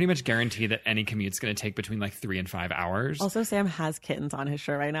you can pretty much guarantee that any commute's going to take between like 3 and 5 hours. Also, Sam has kittens on his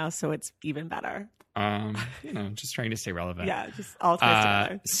shirt right now, so it's even better. Just trying to stay relevant. Yeah, just all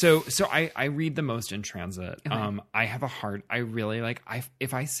together. So I read the most in transit. Okay.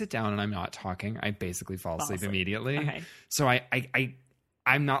 If I sit down and I'm not talking, I basically fall asleep immediately. Okay. So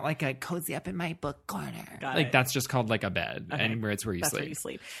I'm not like a cozy up in my book corner. That's just called like a bed, and where you sleep. Where you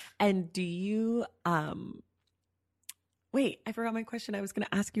sleep. And do you wait, I forgot my question. I was going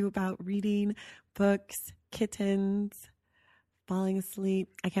to ask you about reading books, kittens, falling asleep.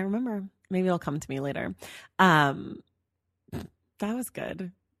 I can't remember. Maybe it'll come to me later. That was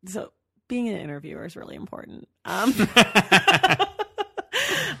good. So being an interviewer is really important.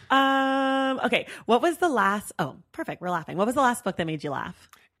 Okay. What was the last? Oh, perfect. We're laughing. What was the last book that made you laugh?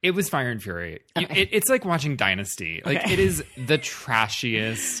 It was Fire and Fury. Okay. It's like watching Dynasty. Like It is the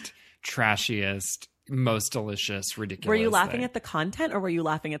trashiest, most delicious, ridiculous. Were you laughing at the content or were you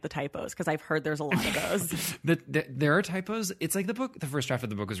laughing at the typos? Because I've heard there's a lot of those. There are typos. It's like the first draft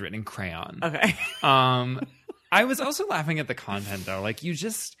of the book was written in crayon. Okay. I was also laughing at the content though. Like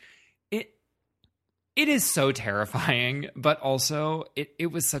it is so terrifying, but also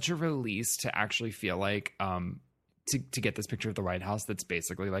it was such a release to actually feel like to get this picture of the White House that's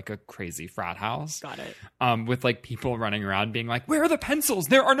basically like a crazy frat house. Got it. With like people running around being like, where are the pencils?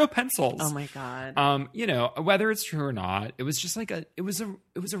 There are no pencils. Oh my God. You know, whether it's true or not, it was just like it was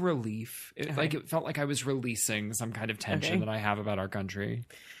a relief. Like it felt like I was releasing some kind of tension that I have about our country.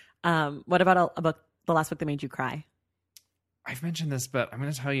 What about a book, the last book that made you cry? I've mentioned this, but I'm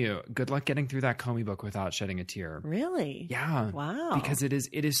going to tell you, good luck getting through that Comey book without shedding a tear. Really? Yeah. Wow. Because it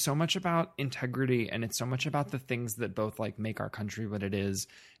is so much about integrity, and it's so much about the things that both like make our country what it is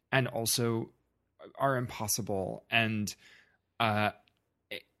and also are impossible. And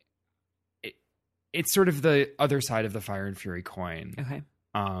it's sort of the other side of the fire and fury coin. Okay.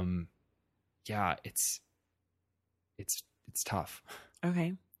 Yeah, it's tough.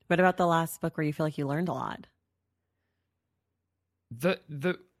 Okay. What about the last book where you feel like you learned a lot?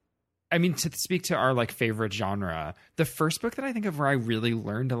 I mean, to speak to our like favorite genre, the first book that I think of where I really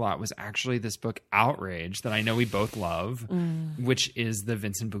learned a lot was actually this book Outrage that I know we both love, which is the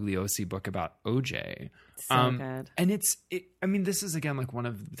Vincent Bugliosi book about OJ. So good. And I mean, this is again like one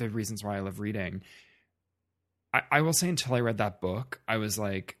of the reasons why I love reading. I will say until I read that book, I was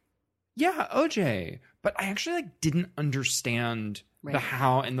like, yeah, OJ. But I actually like didn't understand the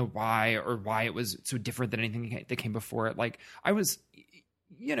how and the why, or why it was so different than anything that came before it. Like I was,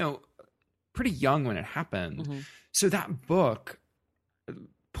 you know, pretty young when it happened. Mm-hmm. So that book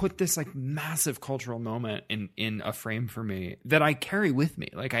put this like massive cultural moment in a frame for me that I carry with me.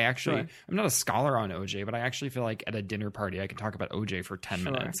 Like I actually, I'm not a scholar on OJ, but I actually feel like at a dinner party, I can talk about OJ for 10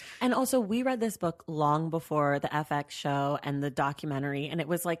 minutes. And also we read this book long before the FX show and the documentary. And it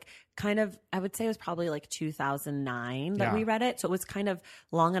was like kind of, I would say it was probably like 2009 that we read it. So it was kind of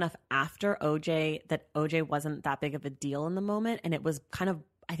long enough after OJ that OJ wasn't that big of a deal in the moment. And it was kind of,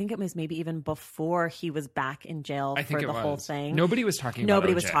 I think it was maybe even before he was back in jail for the whole thing. Nobody was talking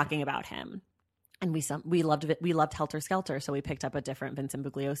about him. And we loved it. We loved Helter Skelter. So we picked up a different Vincent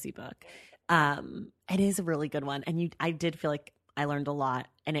Bugliosi book. It is a really good one. And I did feel like I learned a lot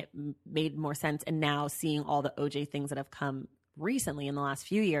and it made more sense. And now seeing all the OJ things that have come recently in the last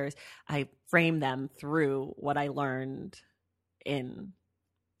few years, I frame them through what I learned in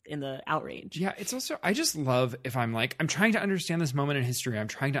the Outrage. Yeah, it's also, I just love if I'm like, I'm trying to understand this moment in history. I'm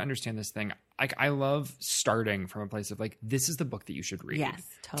trying to understand this thing. Like, I love starting from a place of like, this is the book that you should read. Yes,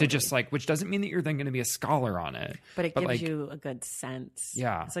 totally. To just like, which doesn't mean that you're then going to be a scholar on it. But it gives like, you a good sense.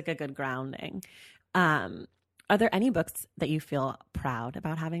 Yeah. It's like a good grounding. Are there any books that you feel proud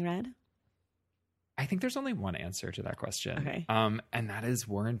about having read? I think there's only one answer to that question. Okay. And that is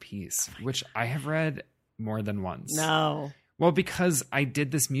War and Peace, which I have read more than once. No. Well, because I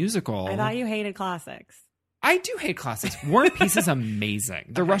did this musical. I thought you hated classics. I do hate classics. War and Peace is amazing.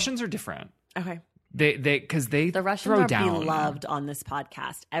 The Russians are different. Okay. Because the Russians throw are down. beloved on this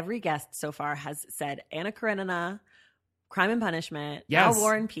podcast. Every guest so far has said Anna Karenina, Crime and Punishment, now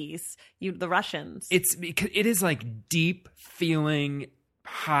War and Peace. The Russians. It is like deep feeling,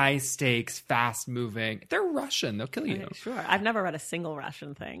 high stakes, fast moving. They're Russian. They'll kill you. Okay, sure. I've never read a single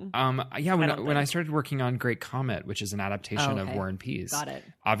Russian thing. Yeah. When I started working on Great Comet, which is an adaptation of War and Peace. Got it.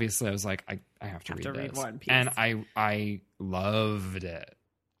 Obviously, I was like, I have to read this. War and Peace. And I loved it.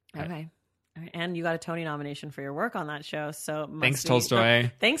 Okay. And you got a Tony nomination for your work on that show. So thanks, Tolstoy.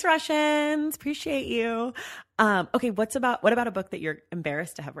 Thanks, Russians. Appreciate you. Okay. What about a book that you're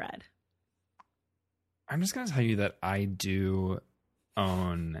embarrassed to have read? I'm just going to tell you that I do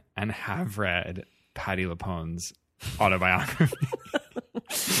own and have read Patti LuPone's autobiography.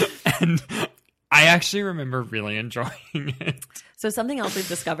 And I actually remember really enjoying it. So something else we've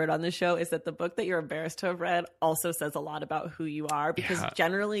discovered on this show is that the book that you're embarrassed to have read also says a lot about who you are, because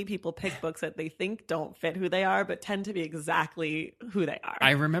generally people pick books that they think don't fit who they are, but tend to be exactly who they are.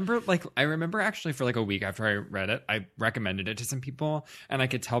 I remember actually for like a week after I read it, I recommended it to some people and I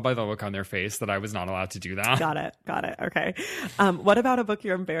could tell by the look on their face that I was not allowed to do that. Got it. Okay. What about a book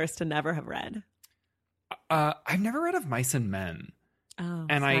you're embarrassed to never have read? I've never read Of Mice and Men. Oh,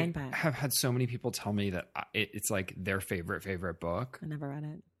 and I have had so many people tell me that it's like their favorite book. I never read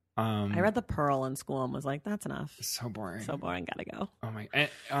it. I read The Pearl in school and was like, that's enough. So boring. Gotta go. Oh my.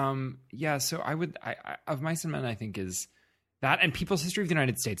 Yeah. So I Of Mice and Men, I think is that, and People's History of the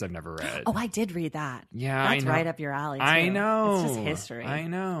United States I've never read. Oh, I did read that. Yeah, that's right up your alley too. I know. It's just history. I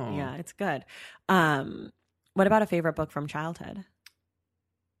know. Yeah, it's good. What about a favorite book from childhood?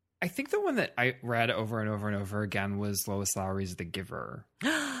 I think the one that I read over and over and over again was Lois Lowry's The Giver,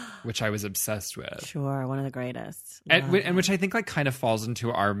 which I was obsessed with. Sure, one of the greatest. And which I think like kind of falls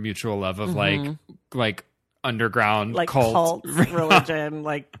into our mutual love of like underground like cult religion,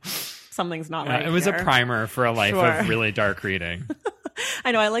 like something's not right. It was here. A primer for a life of really dark reading.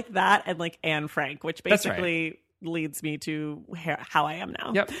 I know. I like that and like Anne Frank, which basically leads me to how I am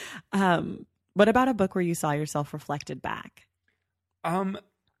now. Yep. What about a book where you saw yourself reflected back?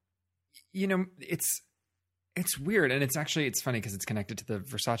 You know, it's weird, and it's funny because it's connected to the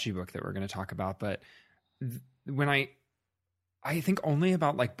Versace book that we're going to talk about. But when I think only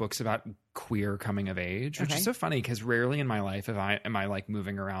about like books about queer coming of age, which is so funny because rarely in my life am I like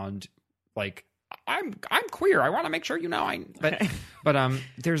moving around like I'm queer. I want to make sure you know but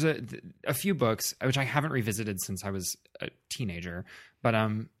there's a few books which I haven't revisited since I was a teenager. But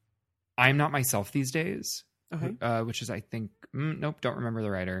I'm Not Myself These Days. Okay. Which is, I think, nope, don't remember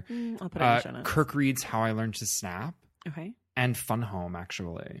the writer. I'll put it in the show notes. Kirk Reed's How I Learned to Snap. Okay. And Fun Home,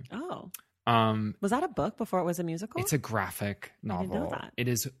 actually. Oh. Was that a book before it was a musical? It's a graphic novel. I didn't know that. It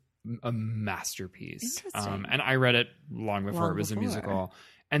is a masterpiece. Interesting. And I read it long before it was a musical.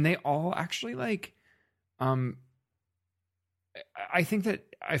 And they all actually like, I think that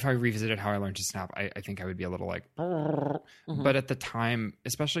if I revisited How I Learned to Snap, I think I would be a little like, but at the time,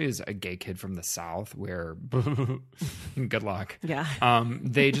 especially as a gay kid from the South, where good luck. Yeah.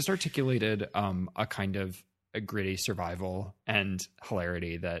 They just articulated a kind of a gritty survival and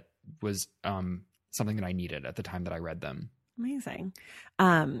hilarity that was something that I needed at the time that I read them. Amazing.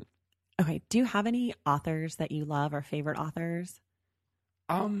 Okay. Do you have any authors that you love or favorite authors?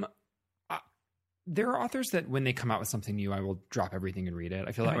 There are authors that when they come out with something new, I will drop everything and read it.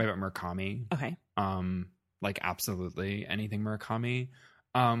 I feel that way about Murakami. Okay. Like absolutely anything Murakami.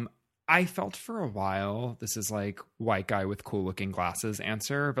 I felt for a while, this is like white guy with cool looking glasses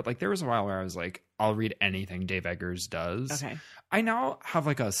answer, but like there was a while where I was like, I'll read anything Dave Eggers does. Okay. I now have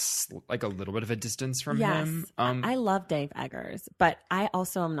like a little bit of a distance from him. I love Dave Eggers, but I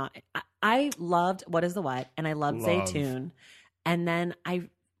also am not. I loved What is the What, and I loved Zaytoon, and then I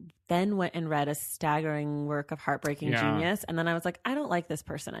went and read a staggering work of Heartbreaking Genius, and then I was like, I don't like this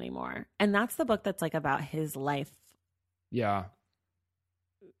person anymore. And that's the book that's like about his life. Yeah.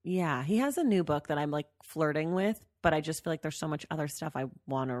 Yeah, he has a new book that I'm like flirting with, but I just feel like there's so much other stuff I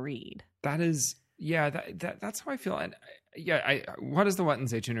want to read. That is, that's how I feel. And What is the What and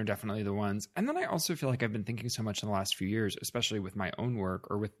Zaytoon are definitely the ones. And then I also feel like I've been thinking so much in the last few years, especially with my own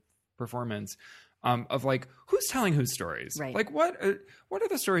work or with performance, of like who's telling whose stories, right? Like what are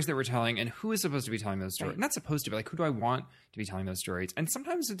the stories that we're telling, and who is supposed to be telling those stories? Right. Not supposed to be, like, who do I want to be telling those stories? And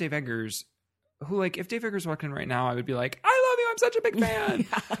sometimes with Dave Eggers, who, like, if Dave Eggers walked in right now, I would be like, I love you, I'm such a big fan.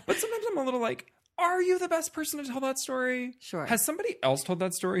 But sometimes I'm a little like, are you the best person to tell that story? Sure. Has somebody else told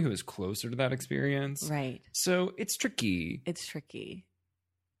that story who is closer to that experience? Right. So it's tricky.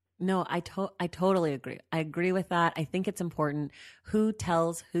 No, I totally agree. I agree with that. I think it's important who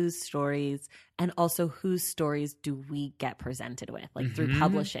tells whose stories, and also whose stories do we get presented with, like through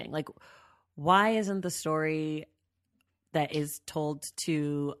publishing. Like, why isn't the story that is told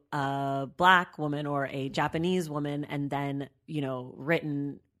to a Black woman or a Japanese woman and then,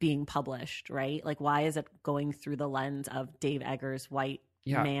 written, being published, right? Like, why is it going through the lens of Dave Eggers' white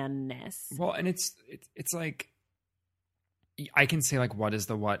manness? Well, and it's like, I can say like What is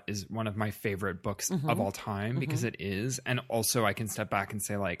the What is one of my favorite books of all time, because it is. And also I can step back and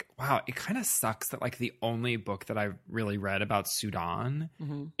say like, wow, it kind of sucks that like the only book that I've really read about Sudan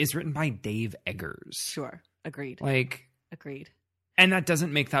is written by Dave Eggers. Sure. Agreed. Agreed. And that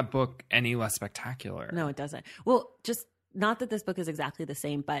doesn't make that book any less spectacular. No, it doesn't. Well, just not that this book is exactly the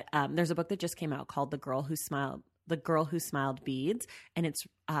same, but there's a book that just came out called The Girl Who Smiled Beads. And it's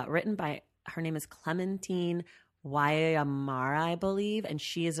written by, her name is Clementine Wayamara, I believe, and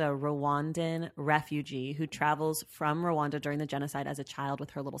she is a Rwandan refugee who travels from Rwanda during the genocide as a child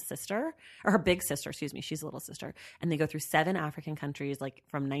with her little sister, or her big sister, excuse me. She's a little sister. And they go through 7 African countries, like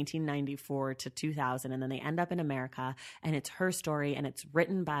from 1994 to 2000, and then they end up in America. And it's her story, and it's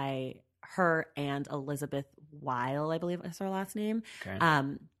written by her and Elizabeth Weil, I believe is her last name. Okay.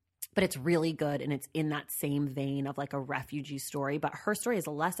 But it's really good, and it's in that same vein of like a refugee story. But her story is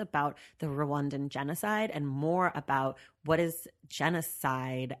less about the Rwandan genocide and more about what is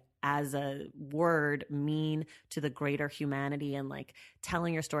genocide as a word mean to the greater humanity, and like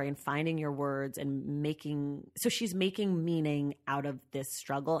telling your story and finding your words and so she's making meaning out of this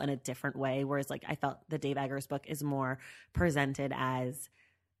struggle in a different way. Whereas like I felt the Dave Eggers book is more presented as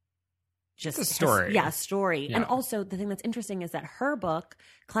just a story. A story. Yeah. And also the thing that's interesting is that her book,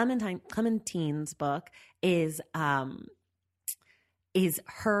 Clementine's book, is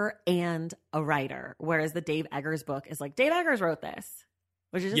her and a writer. Whereas the Dave Eggers book is like, Dave Eggers wrote this,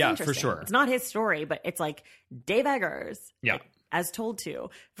 which is just interesting. For sure. It's not his story, but it's like Dave Eggers. Yeah. Like, as told to,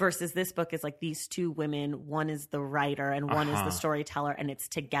 versus this book is like these two women. One is the writer and one is the storyteller, and it's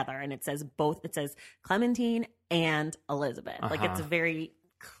together. And it says both. It says Clementine and Elizabeth. Like, it's very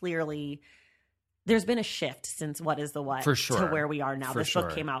clearly there's been a shift since What is the What For sure. to where we are now. For This book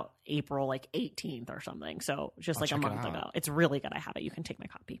sure. came out April 18th or something. So just I'll like a check it month out. ago. It's really good. I have it. You can take my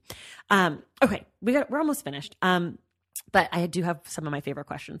copy. Okay. We're almost finished. But I do have some of my favorite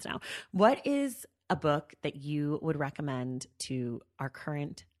questions now. What is a book that you would recommend to our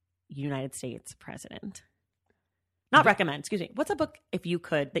current United States president? Not recommend, excuse me. What's a book, if you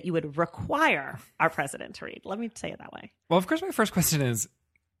could, that you would require our president to read? Let me say it that way. Well, of course, my first question is,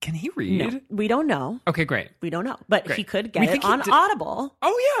 can he read? No, we don't know. Okay, great. We don't know. But Great. he could We get it think he on did- Audible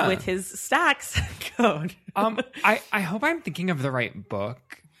Oh, yeah. with his Stacks code. I hope I'm thinking of the right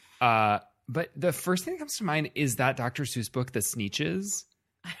book. But the first thing that comes to mind is that Dr. Seuss book, The Sneetches.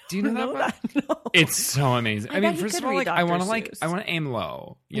 Do you know that book? No. It's so amazing. I I bet mean, he first could of all, read I want Dr. to Seuss. I want to aim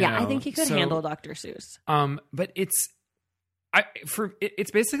low. you Yeah, I know? think he could So, handle Dr. Seuss. But it's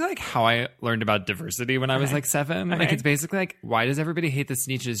basically like how I learned about diversity when I was like 7. Like Okay. it's basically like, why does everybody hate the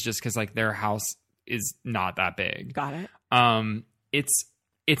Sneetches just because like their house is not that big? Got it.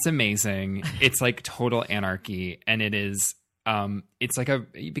 It's amazing. It's like total anarchy, and it is. It's like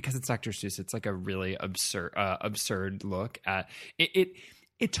because it's Dr. Seuss. It's like a really absurd look at it.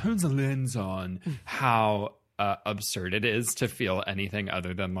 It turns a lens on how absurd it is to feel anything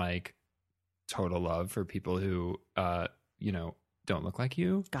other than like total love for people who don't look like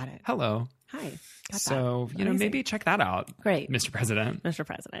you. Got it. Hello. Hi. Got So that. you know, Amazing. maybe check that out. Great. Mr. President. Mr.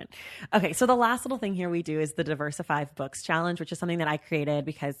 President. Okay, so the last little thing here we do is the Diversify Books Challenge, which is something that I created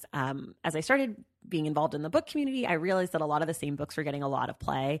because as I started being involved in the book community, I realized that a lot of the same books were getting a lot of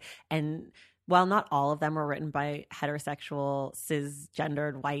play. And while not all of them were written by heterosexual,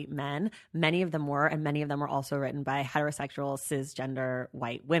 cisgendered white men, many of them were, and many of them were also written by heterosexual, cisgender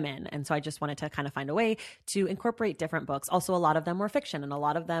white women. And so I just wanted to kind of find a way to incorporate different books. Also, a lot of them were fiction, and a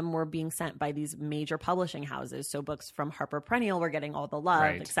lot of them were being sent by these major publishing houses. So books from Harper Perennial were getting all the love,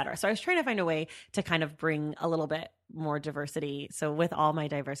 Right. et cetera. So I was trying to find a way to kind of bring a little bit more diversity. So with all my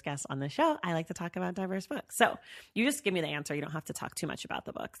diverse guests on the show, I like to talk about diverse books. So you just give me the answer. You don't have to talk too much about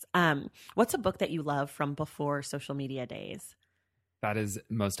the books. What's a book that you love from before social media days? That is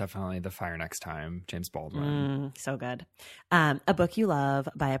most definitely The Fire Next Time, James Baldwin. So good. A book you love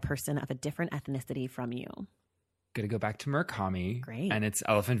by a person of a different ethnicity from you. Gonna go back to Murakami. Great. And it's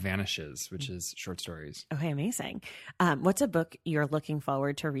Elephant Vanishes, which is short stories. Okay, amazing. What's a book you're looking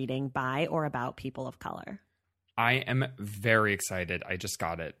forward to reading by or about people of color? I am very excited. I just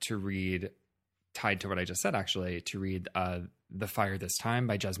got it to read, tied to what I just said, actually, to read The Fire This Time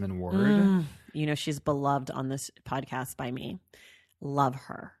by Jesmyn Ward. You know, she's beloved on this podcast by me. Love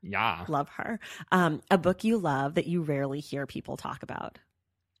her. Yeah. Love her. A book you love that you rarely hear people talk about.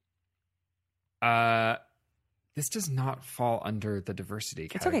 This does not fall under the diversity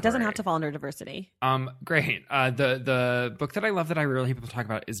category. It's okay. It doesn't have to fall under diversity. Great. The book that I love that I rarely hear people talk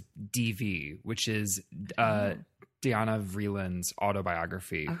about is DV, which is Diana Vreeland's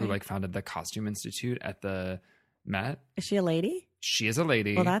autobiography, who like founded the Costume Institute at the Met. Is she a lady? She is a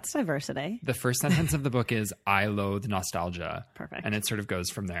lady. Well, that's diversity. The first sentence of the book is, I loathe nostalgia. Perfect. And it sort of goes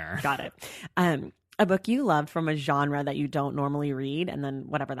from there. Got it. A book you loved from a genre that you don't normally read, and then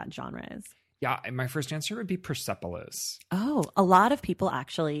whatever that genre is. Yeah, my first answer would be Persepolis. Oh, a lot of people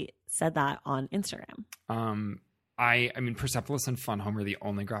actually said that on Instagram. I mean, Persepolis and Fun Home are the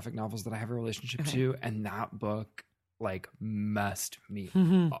only graphic novels that I have a relationship to, and that book like messed me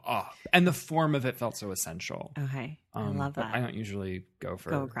up. And the form of it felt so essential. Okay, I love but that. I don't usually go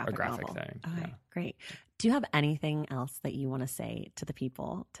for a graphic novel. thing. Okay, Yeah. great. Do you have anything else that you want to say to the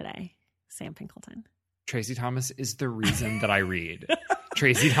people today, Sam Pinkleton? Tracy Thomas is the reason that I read.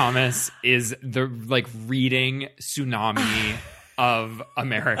 Tracy Thomas is the like reading tsunami of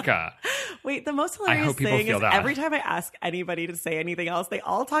America. Wait, the most I hilarious hope people thing feel is that. every time I ask anybody to say anything else, they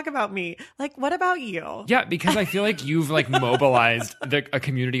all talk about me. Like, what about you? Yeah, because I feel like you've like mobilized a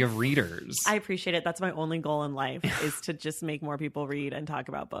community of readers. I appreciate it. That's my only goal in life is to just make more people read and talk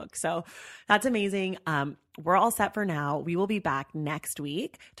about books. So that's amazing. We're all set for now. We will be back next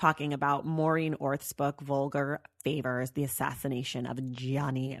week talking about Maureen Orth's book, Vulgar Favors, The Assassination of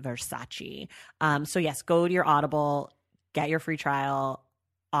Gianni Versace. So yes, go to your Audible, get your free trial,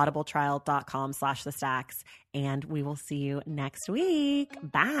 audibletrial.com/thestacks, and we will see you next week.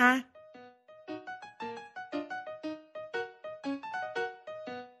 Bye.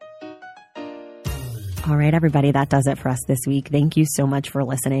 All right, everybody, that does it for us this week. Thank you so much for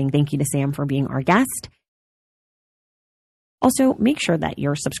listening. Thank you to Sam for being our guest. Also, make sure that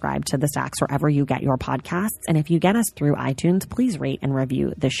you're subscribed to The Stacks wherever you get your podcasts. And if you get us through iTunes, please rate and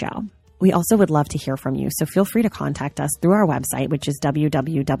review the show. We also would love to hear from you, so feel free to contact us through our website, which is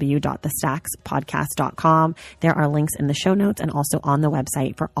www.thestackspodcast.com. There are links in the show notes and also on the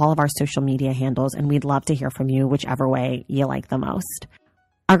website for all of our social media handles, and we'd love to hear from you whichever way you like the most.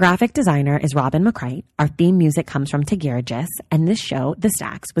 Our graphic designer is Robin McCrite. Our theme music comes from Tigirigis, and this show, The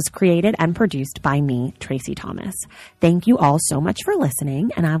Stacks, was created and produced by me, Tracy Thomas. Thank you all so much for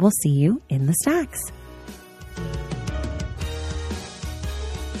listening, and I will see you in the Stacks.